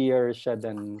fleshier siya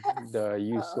than the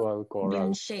usual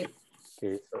coral. Bean shape.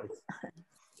 Okay. So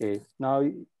okay. Now,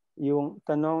 yung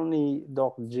tanong ni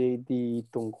Doc JD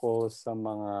tungkol sa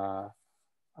mga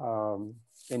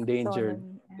endangered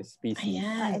species.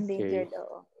 Endangered,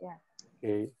 yeah.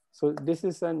 Okay. So this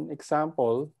is an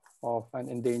example of an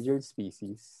endangered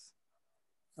species.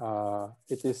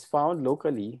 It is found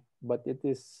locally, but it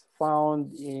is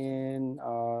found in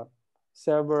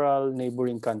several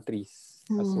neighboring countries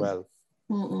as well.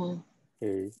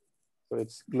 Okay. So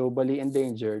it's globally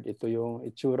endangered. Ito yung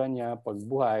itsura niya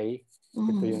pagbuhay.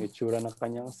 Ito yung itsura ng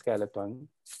kanyang skeleton.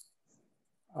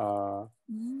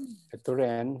 Ito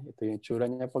rin, ito yung itsura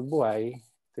niya pagbuhay.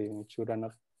 Ito yung itsura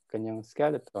ng kanyang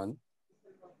skeleton.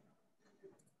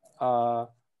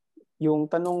 Yung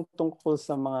tanong tungkol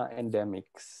sa mga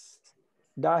endemics,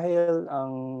 dahil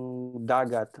ang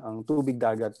dagat, ang tubig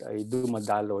dagat ay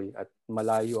dumadaloy at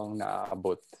malayo ang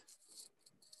naaabot.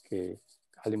 Okay.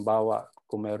 Halimbawa,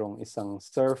 kung merong isang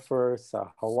surfer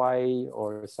sa Hawaii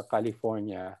or sa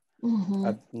California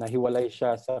at nahiwalay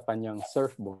siya sa kanyang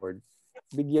surfboard,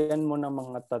 bigyan mo ng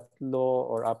mga 3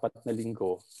 or 4 na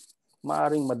linggo,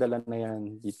 maaring madala na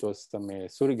yan dito sa may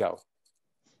Surigao,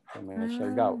 sa may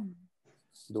Siargao.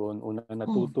 Doon una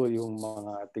natuto yung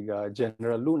mga tiga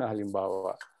General Luna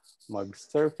halimbawa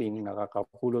mag-surfing,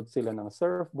 nakakapulot sila ng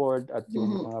surfboard at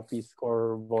yung mga Peace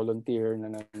Corps volunteer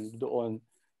na nandoon,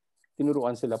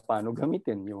 tinuruan sila paano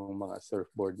gamitin yung mga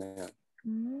surfboard na yan.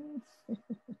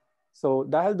 So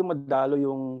dahil dumadalo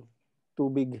yung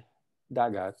tubig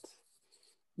dagat,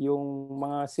 yung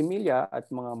mga similya at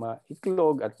mga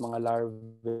itlog at mga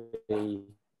larvae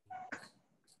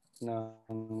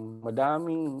ng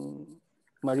madaming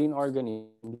marine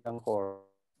organism ng coral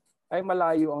ay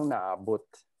malayo ang naabot.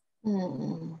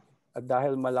 At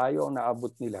dahil malayo ang naabot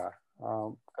nila,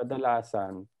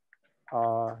 kadalasan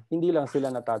hindi lang sila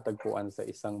natatagpuan sa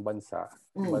isang bansa,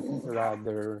 but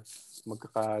rather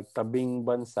magkakatabing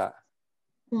bansa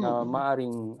na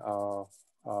maaring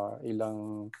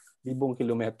ilang libong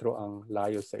kilometro ang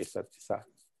layo sa isa't isa.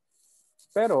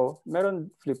 Pero meron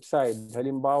flip side.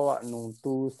 Halimbawa, noong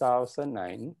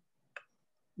 2009,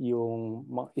 yung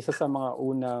isa sa mga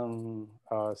unang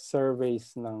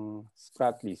surveys ng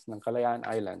Spratlys, ng Kalayaan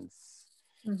Islands,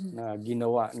 na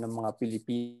ginawa ng mga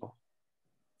Pilipino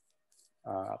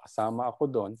Kasama ako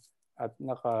doon at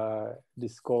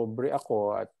naka-discovery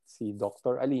ako at si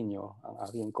Dr. Alinio, ang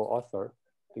aking co-author,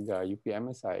 tiga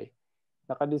UPMSI,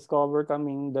 naka-discover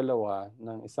kaming dalawa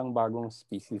ng isang bagong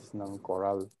species ng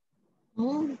coral.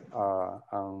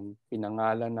 Ang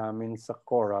pinangalan namin sa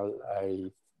coral ay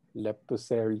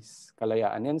Leptoceris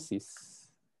calayaanensis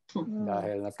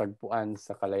dahil natagpuan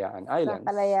sa Kalayaan Islands.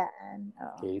 Sa Kalayaan.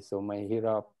 Okay, so may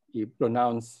hirap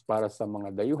i-pronounce para sa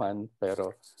mga dayuhan,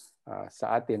 pero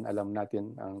sa atin, alam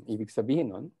natin ang ibig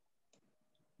sabihin nun.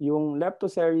 Yung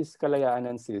Leptoceris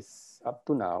calayaanensis up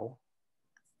to now,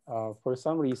 for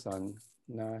some reason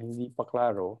na hindi pa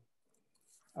klaro,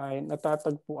 ay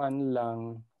natatagpuan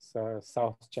lang sa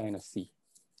South China Sea.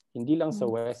 Hindi lang sa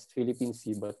West Philippine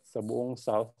Sea, but sa buong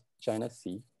South China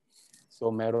Sea.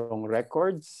 So merong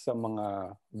records sa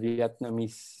mga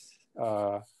Vietnamese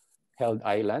held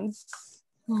islands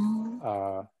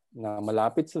na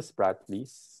malapit sa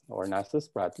Spratlys or nasa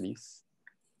Spratlys.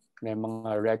 May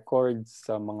mga records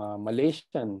sa mga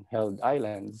Malaysian held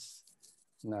islands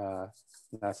na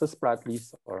nasa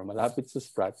Spratlys or malapit sa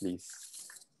Spratlys.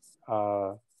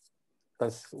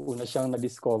 Tas una siyang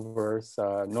na-discover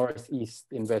sa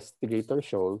Northeast Investigator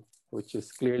Shoal, which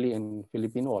is clearly in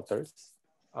Philippine waters.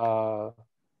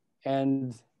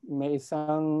 And may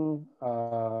isang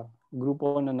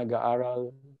grupo na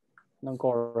nag-aaral ng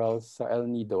corals sa El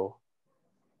Nido.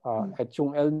 At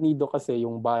yung El Nido kasi,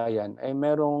 yung bayan, ay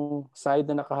merong side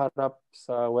na nakaharap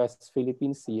sa West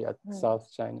Philippine Sea at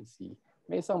South China Sea.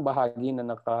 May isang bahagi na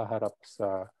nakaharap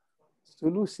sa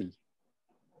Sulu Sea.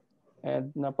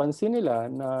 And napansin nila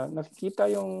na nakikita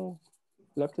yung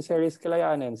Leptoceris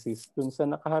calayaanensis dun sa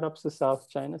nakaharap sa South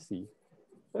China Sea.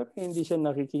 Pero hindi siya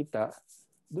nakikita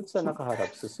dun sa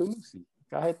nakaharap sa Sulu Sea.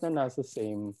 Kahit na nasa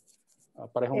same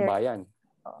parehong bayan.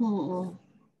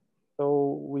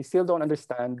 So we still don't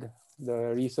understand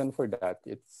the reason for that.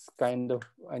 It's kind of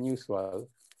unusual.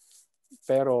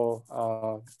 Pero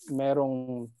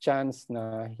merong chance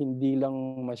na hindi lang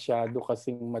masyado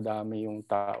kasing madami yung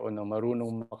tao na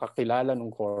marunong makakilala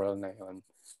ng coral na yun.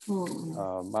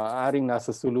 Maaaring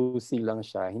nasa Sulu Sea lang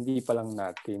siya. Hindi pa lang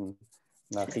natin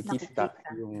nakikita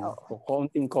yung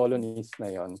kaunting colonies na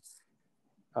yun.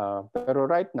 Pero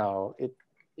right now, it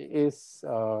is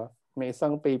may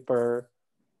isang paper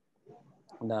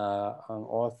na ang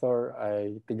author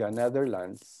ay tiga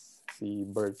Netherlands, si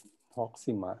Bert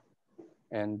Hoeksema.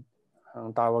 And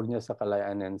ang tawag niya sa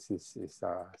Calayaanensis is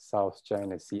South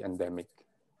China Sea endemic.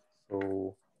 So,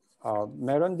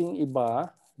 meron ding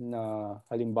iba na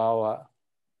halimbawa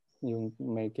yung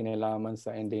may kinalaman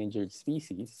sa endangered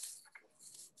species.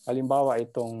 Halimbawa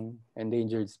itong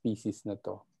endangered species na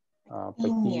to,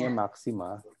 Pectinia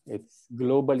maxima, it's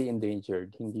globally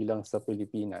endangered, hindi lang sa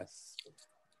Pilipinas.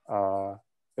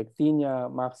 Pectinia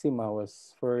maxima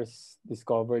was first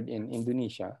discovered in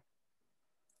Indonesia.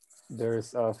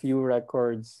 There's a few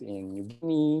records in New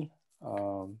Guinea,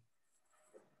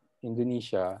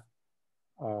 Indonesia,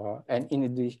 and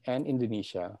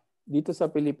Indonesia. Dito sa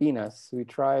Pilipinas, we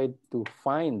tried to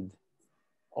find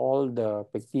all the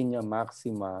Pectinia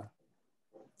maxima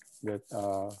that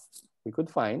we could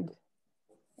find.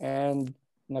 And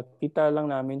nakita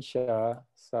lang namin siya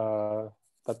sa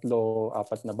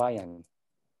 3-4 na bayan.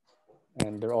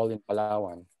 And they're all in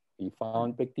Palawan. We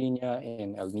found Pectinia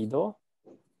in El Nido.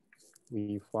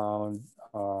 We found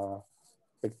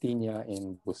Pectinia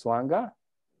in Busuanga,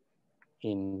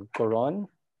 in Coron,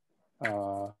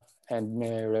 and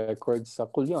may records sa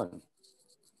Culion.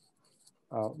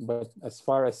 But as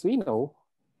far as we know,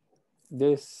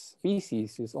 this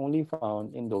species is only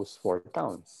found in those 4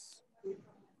 towns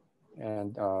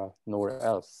and nowhere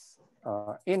else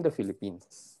in the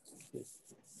Philippines.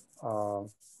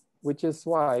 Which is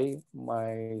why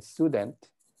my student,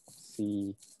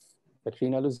 si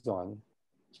Katrina Luzon,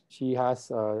 she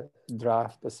has a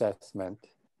draft assessment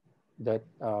that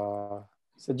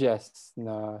suggests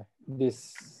na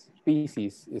this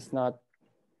species is not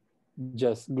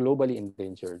just globally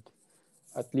endangered.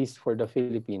 At least for the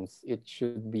Philippines, it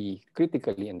should be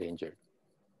critically endangered.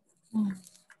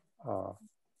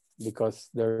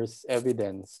 Because there's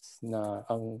evidence na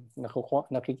ang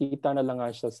nakikita na lang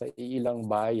nga siya sa ilang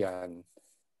bayan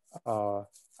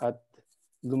at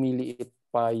lumiliit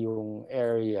pa yung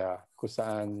area kung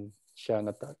saan siya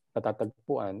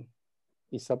natatagpuan.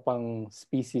 Isa pang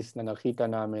species na nakita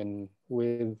namin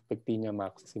with Pectinia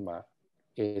maxima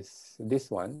is this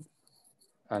one,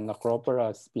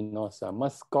 Anacropora spinosa.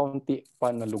 Mas kaunti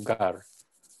pa na lugar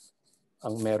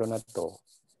ang meron na to.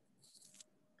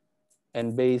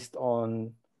 And based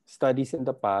on studies in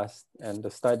the past and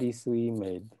the studies we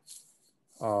made,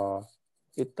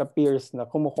 it appears na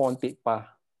kumukonti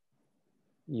pa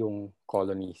yung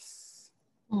colonies.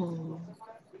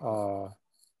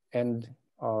 And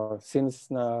since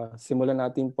na simulan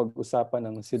natin pag-usapan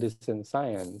ng citizen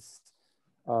science,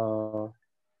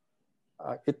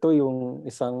 ito yung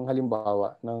isang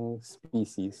halimbawa ng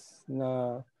species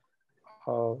na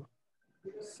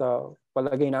sa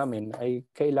palagay namin ay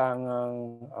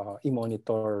kailangang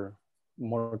i-monitor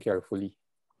more carefully.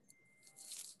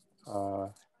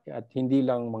 At hindi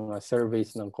lang mga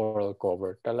surveys ng coral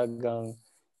cover, talagang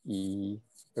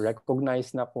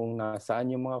i-recognize na kung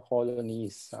nasaan yung mga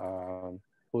colonies,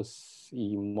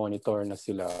 i-monitor na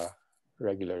sila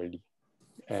regularly.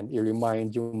 And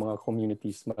i-remind yung mga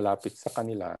communities malapit sa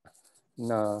kanila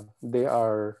na they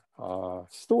are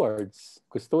stewards,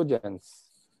 custodians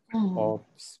of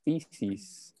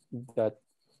species that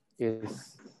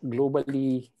is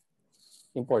globally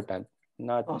important,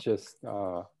 not just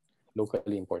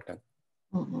locally important.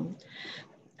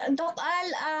 Doc Al,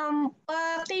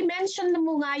 mention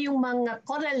mo nga yung mga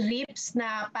coral reefs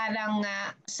na parang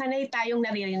sanay tayong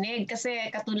naririnig kasi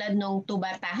katulad nung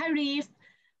Tubataha Reef,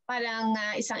 parang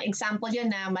isang example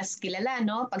yun na mas kilala,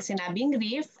 no? Pag sinabing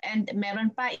reef, and meron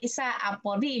pa isa,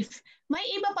 Apo Reef. May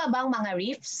iba pa bang mga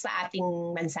reefs sa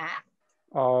ating bansa?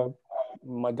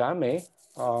 Madami.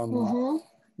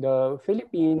 The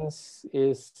Philippines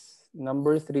is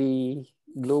number 3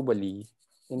 globally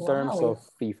in terms of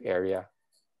reef area.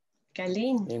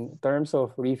 Galing. In terms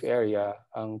of reef area,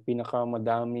 ang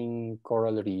pinakamadaming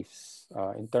coral reefs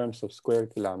in terms of square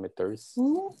kilometers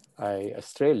ay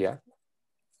Australia,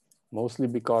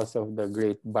 mostly because of the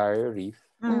Great Barrier Reef,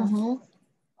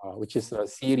 which is a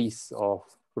series of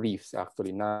reefs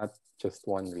actually, not just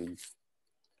one reef.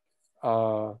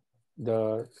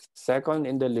 The second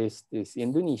in the list is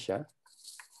Indonesia,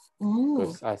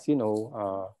 because as you know,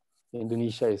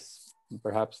 Indonesia is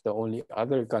perhaps the only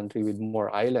other country with more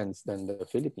islands than the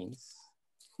Philippines.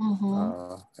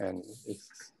 And it's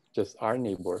just our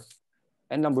neighbor.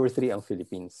 And number 3 ang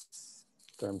Philippines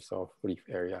in terms of reef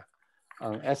area.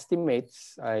 Ang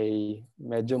estimates ay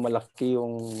medyo malaki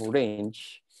yung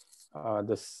range.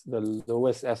 The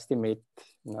lowest estimate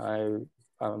na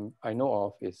I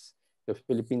know of is the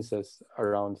Philippines has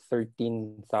around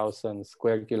 13,000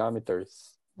 square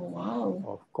kilometers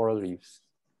of coral reefs.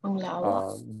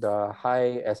 The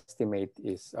high estimate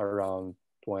is around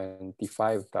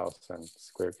 25,000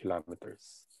 square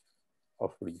kilometers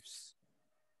of reefs.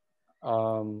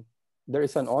 There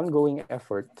is an ongoing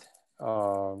effort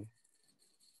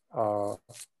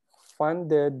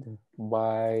funded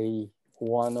by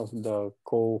one of the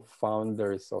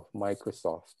co-founders of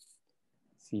Microsoft,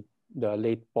 the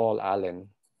late Paul Allen,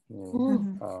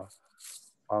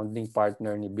 founding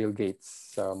partner ni Bill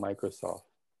Gates sa Microsoft.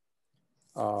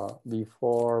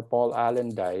 Before Paul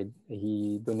Allen died,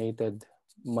 he donated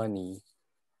money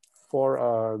for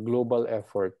a global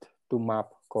effort to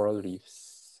map coral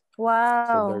reefs.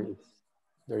 Wow. So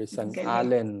there is an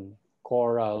Allen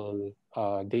coral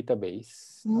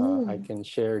database. I can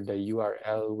share the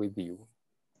URL with you.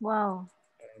 Wow.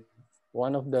 And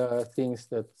one of the things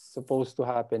that's supposed to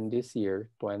happen this year,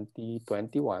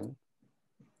 2021,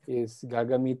 is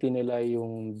gagamitin nila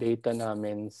yung data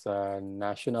namin sa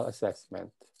national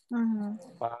assessment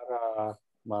para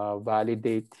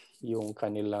ma-validate yung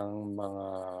kanilang mga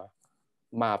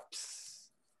maps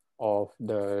of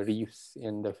the reefs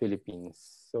in the Philippines.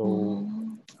 So,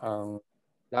 ang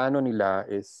plano nila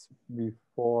is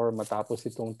before matapos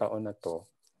itong taon na to,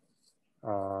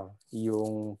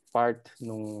 yung part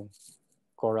ng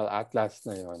Coral Atlas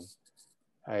na yon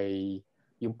ay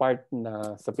yung part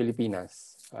na sa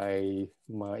Pilipinas ay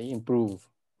ma-improve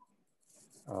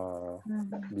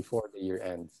before the year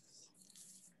ends.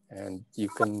 And you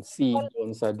can see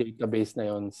doon sa database na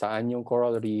yon saan yung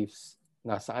coral reefs,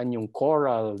 nasaan yung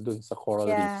coral doon sa coral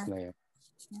reefs na yon.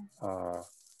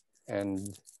 And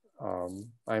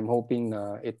I'm hoping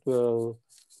na it will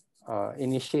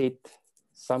initiate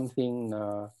something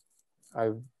na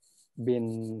I'm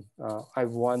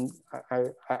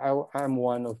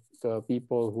one of the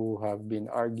people who have been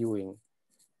arguing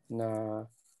na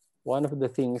one of the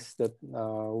things that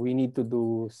we need to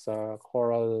do sa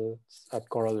coral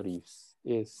reefs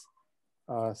is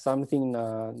something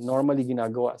na normally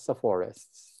ginagawa sa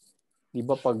forests. Di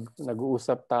ba pag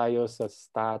nag-uusap tayo sa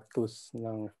status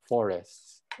ng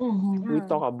forests, we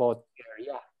talk about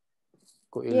area.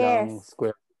 Kung ilang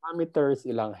square kilometers,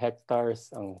 ilang hectares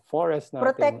ang forest natin.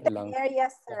 Protected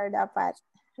areas, sir, dapat.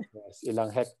 Yes,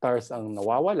 ilang hectares ang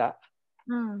nawawala.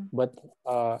 But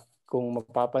kung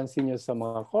mapapansin nyo sa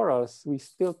mga corals, we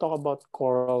still talk about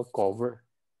coral cover.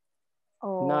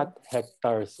 Not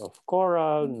hectares of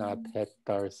coral, not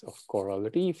hectares of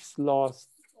coral reefs lost,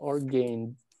 or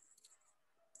gained.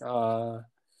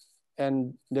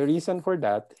 And the reason for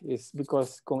that is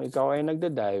because kung ikaw ay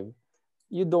nagda-dive,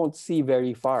 you don't see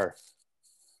very far.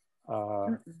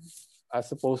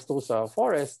 As opposed to sa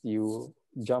forest, you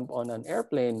jump on an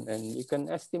airplane and you can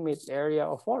estimate area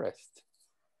of forest.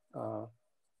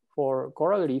 For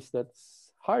coral reefs,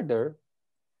 that's harder,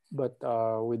 but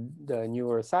with the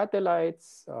newer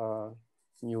satellites,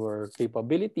 newer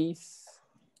capabilities,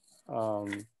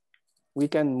 we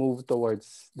can move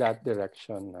towards that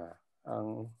direction.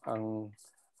 Ang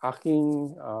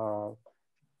aking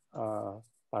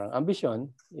parang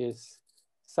ambisyon is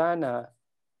sana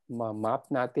ma-map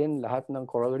natin lahat ng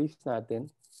coral reefs natin,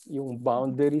 yung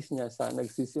boundaries niya, saan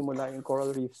nagsisimula yung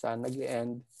coral reef, saan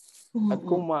nag-end. At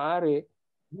kung maaari,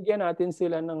 bigyan natin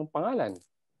sila ng pangalan.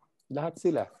 Lahat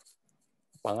sila.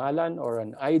 Pangalan or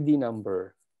an ID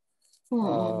number.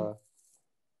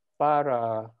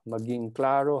 Para maging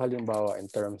klaro halimbawa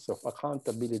in terms of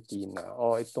accountability na,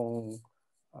 itong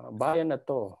bayan na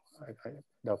to,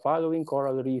 the following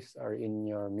coral reefs are in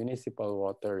your municipal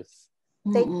waters.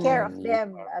 Take care of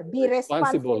them. Be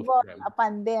responsible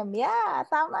upon them. Yeah,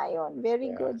 tama yun.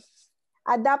 Very good.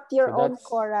 Adopt your own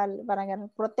coral. Parang ganun.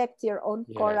 Protect your own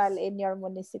coral in your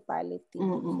municipality.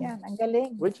 Yan, ang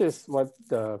galing. Which is what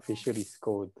the fisheries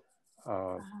code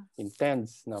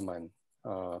intends naman.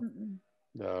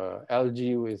 The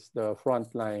LGU is the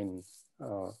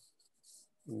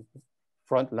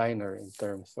frontliner in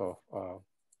terms of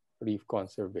reef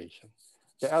conservation.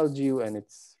 The LGU and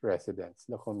its residents,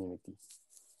 the community.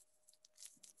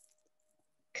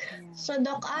 So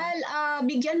Doc Al,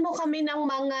 bigyan mo kami ng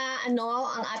mga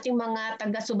ang ating mga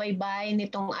taga-subaybay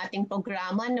nitong ating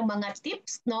programa ng mga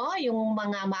tips, no? Yung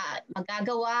mga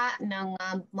magagawa ng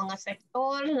mga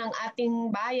sektor ng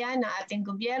ating bayan, ng ating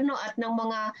gobyerno at ng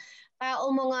mga tao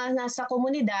mga nasa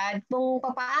komunidad kung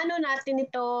paano natin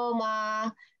ito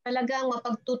talagang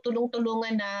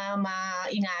mapagtutulong-tulungan na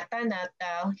maingatan at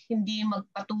hindi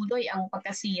magpatuloy ang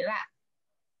pagkasira.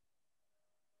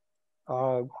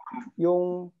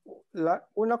 Yung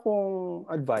una kong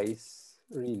advice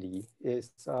really is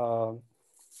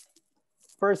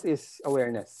first is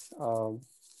awareness.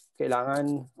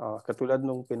 Kailangan katulad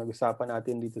nung pinag-usapan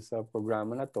natin dito sa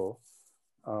programa na to,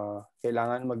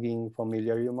 kailangan maging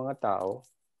familiar yung mga tao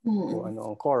kung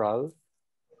ano ang coral,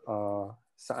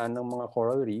 saan ang mga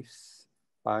coral reefs,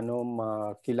 paano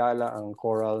makilala ang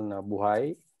coral na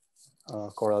buhay,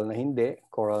 coral na hindi,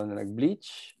 coral na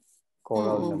nag-bleach,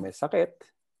 coral na may sakit,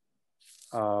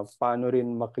 paano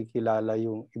rin makikilala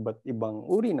yung iba't ibang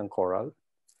uri ng coral.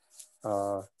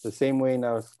 The same way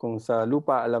na kung sa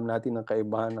lupa alam natin ang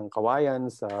kaibahan ng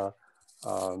kawayan sa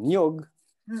niyog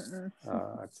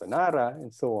at sa nara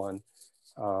and so on,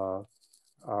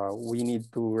 we need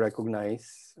to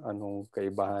recognize anong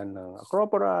kaibahan ng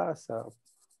acropora sa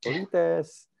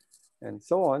Polytes and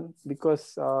so on,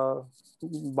 because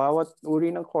bawat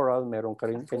uri ng coral merong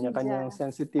kanya-kanyang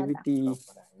sensitivity,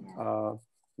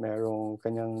 merong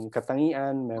kanyang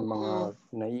katangian, may mga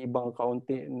naiibang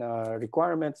kaunti na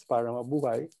requirements para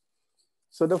mabuhay.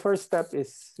 So the first step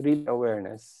is real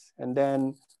awareness, and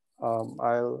then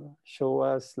I'll show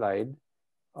a slide.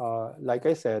 Like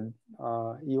I said,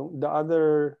 the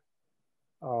other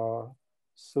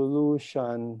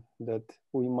solution that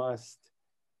we must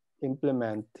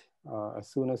implement as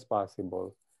soon as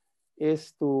possible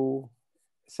is to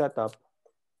set up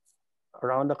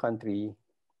around the country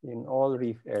in all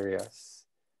reef areas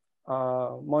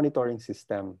monitoring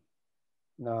system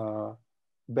na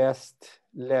best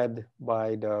led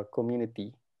by the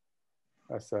community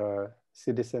as a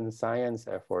citizen science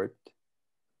effort.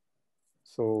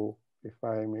 So if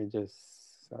I may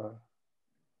just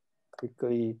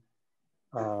quickly,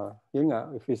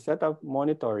 if we set up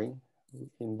monitoring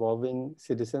involving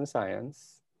citizen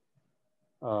science,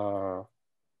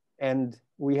 and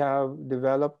we have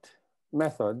developed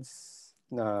methods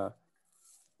na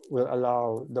will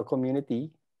allow the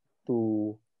community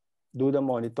to do the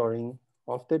monitoring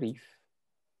of the reef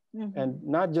and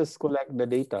not just collect the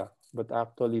data, but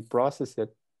actually process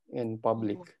it in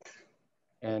public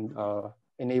and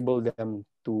enable them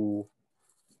to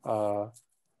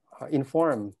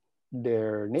inform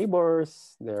their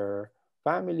neighbors, their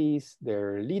families,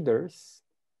 their leaders.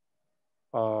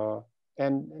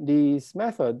 And these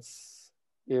methods,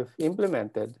 if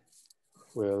implemented,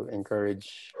 will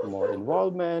encourage more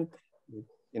involvement,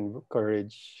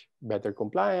 encourage better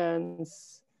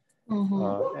compliance,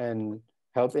 and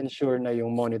help ensure na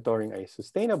yung monitoring ay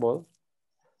sustainable.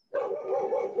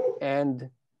 And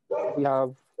we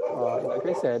have, like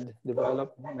I said,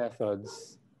 developed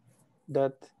methods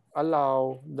that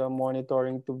allow the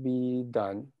monitoring to be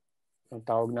done Ang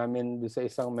tawag namin doon sa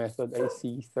isang method ay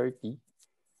C30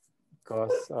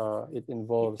 because it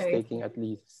involves taking at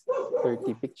least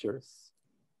 30 pictures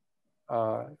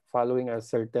following a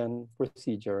certain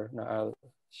procedure na I'll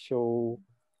show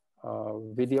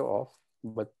video of.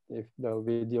 But if the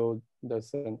video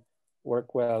doesn't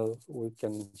work well, we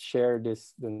can share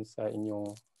this dun sa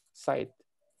inyong site.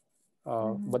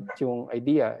 But yung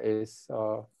idea is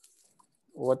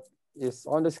what is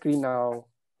on the screen now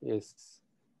is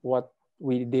what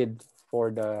we did for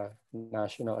the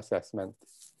national assessment.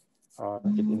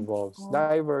 It involves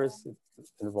divers, it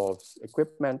involves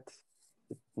equipment,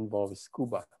 it involves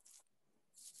scuba.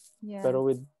 Yeah. Pero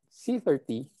with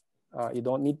C30, you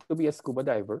don't need to be a scuba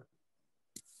diver.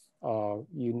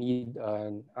 You need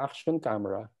an action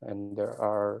camera, and there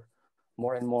are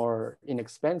more and more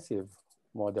inexpensive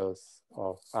models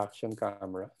of action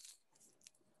camera.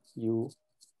 You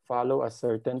follow a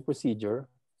certain procedure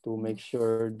to make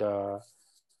sure the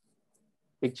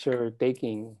picture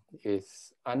taking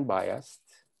is unbiased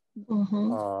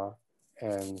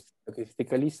and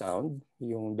statistically sound,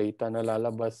 yung data na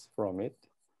lalabas from it.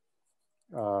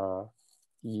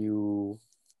 You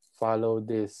follow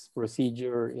this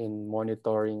procedure in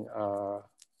monitoring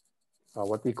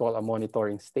what we call a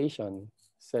monitoring station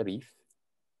sa reef.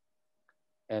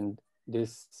 And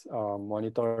this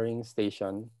monitoring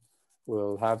station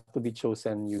will have to be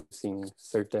chosen using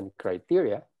certain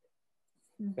criteria.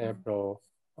 Pero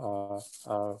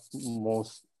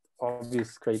most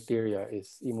obvious criteria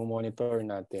is i-monitor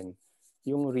natin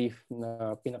yung reef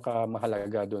na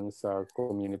pinakamahalaga dun sa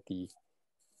community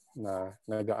na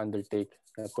nag-undertake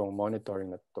itong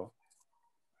monitoring na to.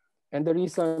 And the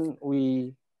reason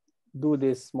we do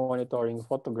this monitoring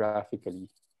photographically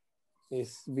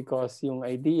is because yung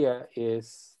idea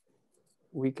is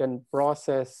we can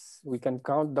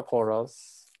count the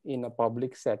corals in a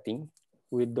public setting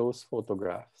with those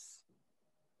photographs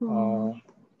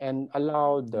and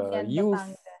allow the youth,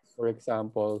 for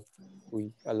example,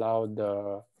 we allow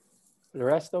the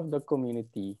rest of the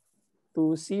community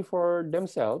to see for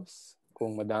themselves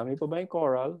kung madami pa ba yung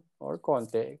coral or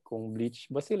konti, kung bleach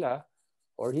ba sila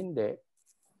or hindi,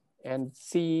 and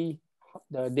see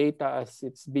the data as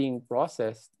it's being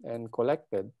processed and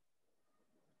collected.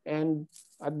 And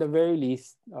at the very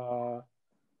least,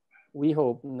 we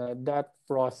hope that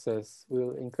process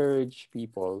will encourage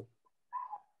people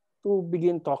to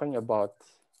begin talking about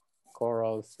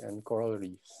corals and coral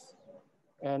reefs.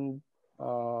 And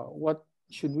what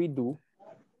should we do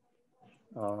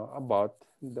about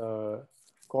the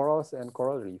corals and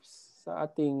coral reefs sa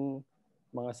ating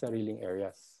mga sariling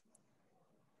areas.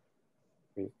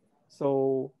 Okay.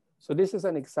 So this is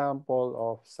an example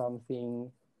of something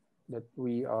that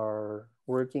we are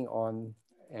working on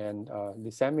and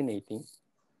disseminating.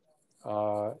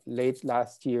 Late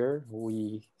last year,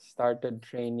 we started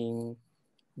training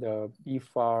the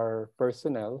BFAR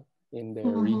personnel in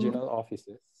their regional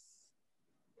offices.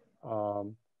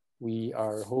 We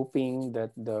are hoping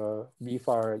that the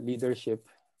BFAR leadership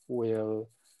will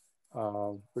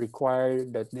require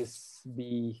that this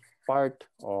be part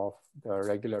of the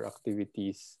regular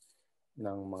activities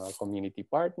ng mga community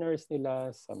partners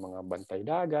nila sa mga bantay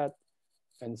dagat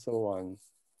and so on.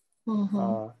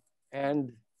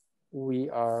 And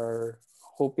we are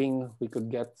hoping we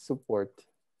could get support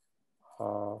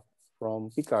from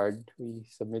PICARD. We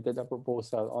submitted a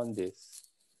proposal on this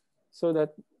so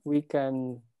that we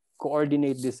can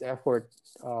coordinate this effort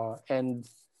and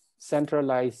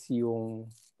centralize yung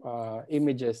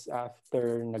images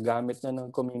after nagamit na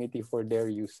ng community for their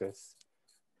uses.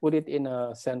 Put it in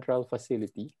a central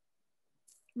facility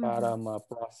para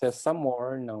ma-process some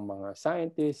more ng mga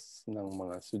scientists, ng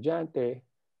mga estudyante,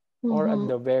 or at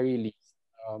the very least,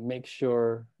 make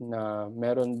sure na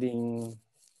meron ding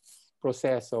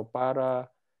proseso para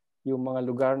yung mga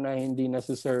lugar na hindi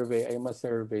na-survey ay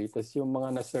ma-survey. Tapos yung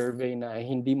mga na-survey na ay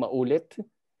hindi maulit.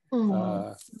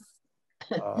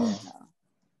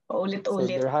 Ulit-ulit. So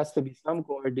there has to be some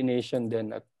coordination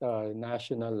then at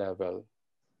national level.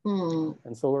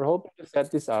 And so we're hoping to set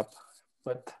this up,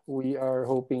 but we are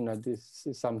hoping that this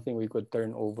is something we could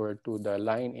turn over to the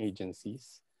line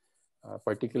agencies,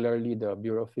 particularly the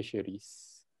Bureau of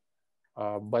Fisheries.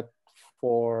 But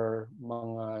for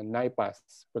mga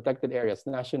NIPAS, protected areas,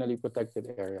 nationally protected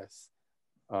areas,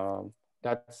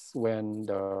 that's when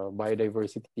the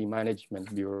Biodiversity Management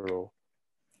Bureau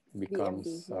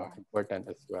becomes important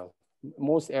as well.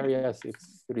 Most areas,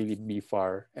 it's really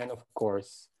BFAR. And of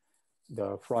course,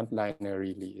 the frontliner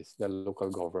really is the local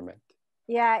government.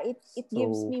 Yeah, it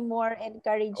gives me more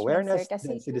encouragement, awareness sir.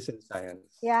 Kasi, and citizen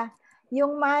science. Yeah.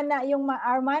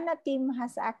 Our MANA team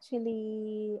has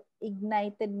actually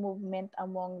ignited movement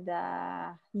among the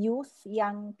youth,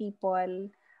 young people,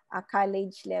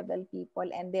 college level people,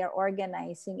 and they're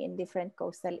organizing in different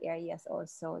coastal areas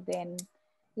also. Then,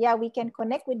 yeah, we can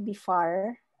connect with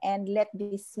BIFAR and let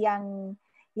these young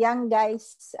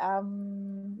guys,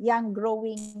 young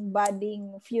growing,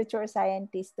 budding future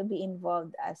scientists to be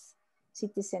involved as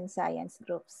citizen science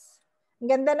groups.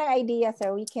 Ang ganda ng idea,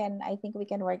 sir. I think we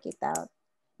can work it out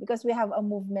because we have a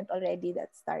movement already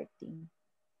that's starting.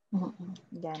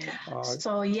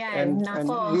 So yeah, and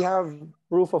we have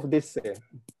proof of this.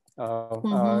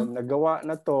 Nagawa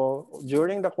na to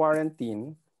during the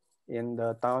quarantine in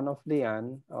the town of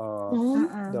Lian,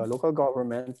 the local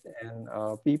government and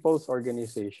people's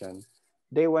organization.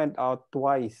 They went out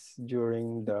twice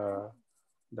during the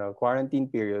quarantine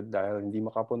period dahil hindi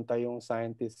makapunta yung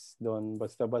scientists doon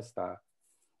basta-basta.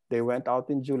 They went out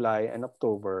in July and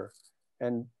October,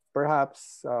 and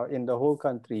perhaps in the whole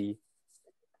country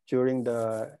during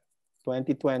the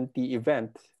 2020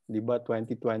 event, di ba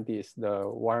 2020 is the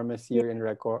warmest year on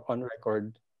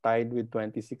record, tied with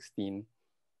 2016.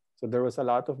 So there was a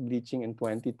lot of bleaching in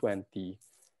 2020.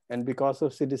 And because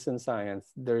of citizen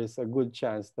science, there is a good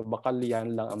chance na baka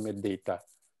Lian lang ang may data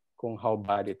kung how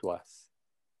bad it was.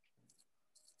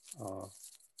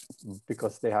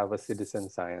 Because they have a citizen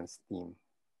science team.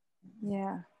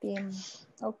 Yeah, team.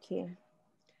 Okay.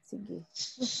 Sige.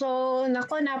 So,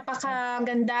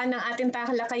 napakaganda ng ating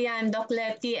takalakayan, Doc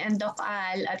Letty and Doc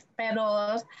Al.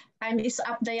 Pero time is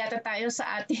up na yata tayo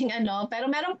sa ating Pero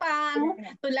meron pang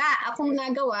tula akong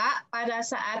nagawa para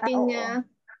sa ating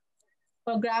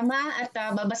programa. At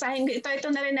babasahin ko ito.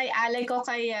 Ito na rin ay alay ko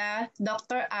kay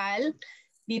Dr. Al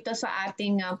dito sa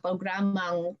ating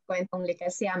programang Kwentong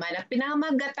Likas Yaman. At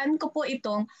pinamagatan ko po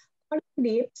itong coral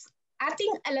reefs,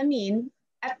 ating alamin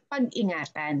at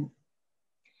pag-ingatan.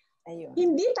 Ayun.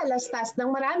 Hindi talastas ng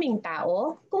maraming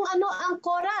tao kung ano ang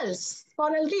coral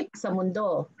reef sa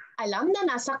mundo. Alam na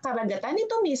nasa karagatan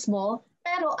ito mismo,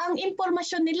 pero ang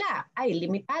impormasyon nila ay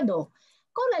limitado.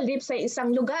 Coral reefs ay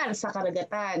isang lugar sa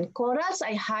karagatan. Corals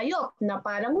ay hayop na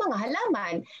parang mga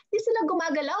halaman. Di sila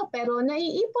gumagalaw pero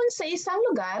naiipon sa isang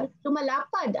lugar,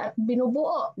 lumalapad at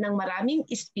binubuo ng maraming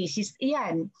species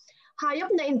iyan.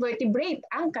 Hayop na invertebrate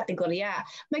ang kategorya.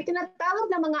 May tinatawag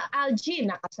na mga algae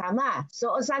na kasama.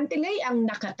 So, zooxanthellae ang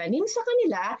nakatanim sa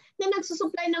kanila na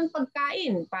nagsusupply ng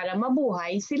pagkain para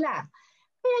mabuhay sila.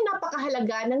 Kaya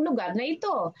napakahalaga ng lugar na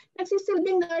ito.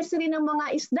 Nagsisilbing nursery ng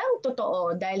mga isdang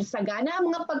totoo dahil sagana ang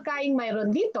mga pagkain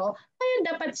mayroon dito, kaya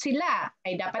dapat sila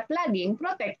ay dapat laging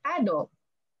protektado.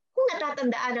 Kung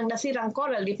natatandaan ang nasirang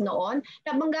coral reef noon,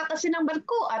 nabangga kasi ng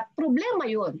barko at problema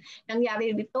yun.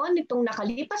 Nangyari dito nitong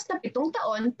nakalipas na 7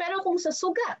 taon pero kung sa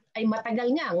sugat ay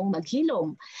matagal ngang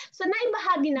maghilom. Sa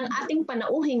naibahagi ng ating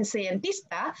panauhing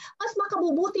siyentista, mas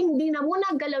makabubuting di na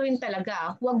muna galawin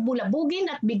talaga. Huwag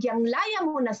bulabugin at bigyang laya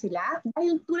muna sila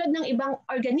dahil tulad ng ibang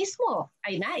organismo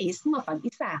ay nais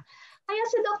mapag-isa. Kaya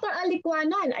si Dr.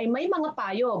 Alikwanan ay may mga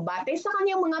payo batay sa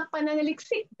kanyang mga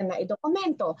pananaliksik na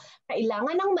naidokumento.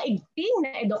 Kailangan ng maigting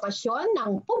na edukasyon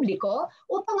ng publiko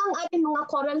upang ang ating mga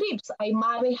coral reefs ay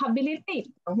ma-rehabilitate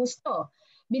ng husto.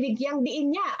 Binigyang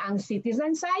diin niya ang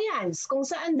citizen science kung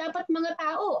saan dapat mga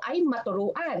tao ay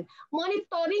maturuan.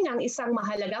 Monitoring ang isang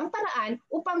mahalagang paraan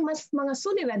upang mas mga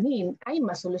suliranin ay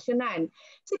masolusyonan.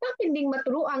 Sikapin ding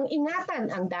maturuang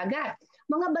ingatan ang dagat.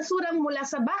 Mga basurang mula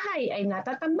sa bahay ay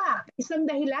natatambak. Isang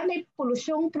dahilan ay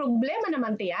polusyong problema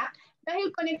naman tiyak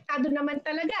dahil konektado naman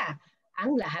talaga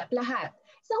ang lahat-lahat.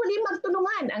 Sa huli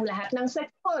magtulungan ang lahat ng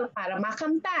sektor para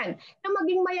makamtan na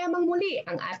maging mayamang muli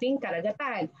ang ating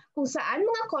karagatan. Kung saan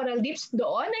mga coral reefs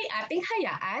doon ay ating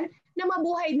hayaan na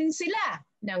mabuhay din sila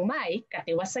ng may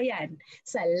katiwasayan.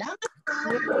 Salamat po,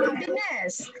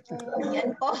 Happiness!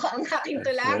 Yan po ang aking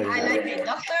tulang alay kay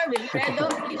Dr. Wilfredo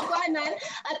Alikwanan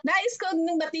at nais ko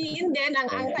nang batiin din ang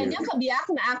kanyang kabiyak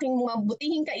na aking mga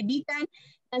butihing kaibigan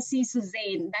na si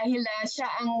Suzanne dahil siya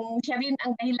rin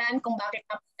ang dahilan kung bakit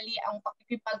napali ang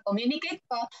pakikipag-communicate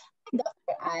ko kay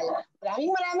Dr. Al.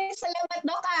 Maraming salamat,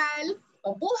 Doc Al!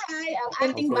 Mabuhay ang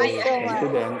ating bayan! Thank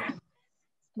you din.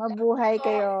 Mabuhay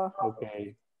kayo.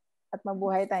 Okay. At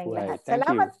mabuhay tayong lahat. Thank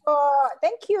Salamat you. po.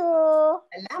 Thank you.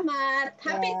 Salamat.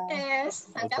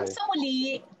 Happiness. Hanggang sa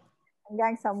muli.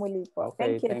 Hanggang sa muli po.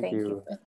 Okay, Thank you.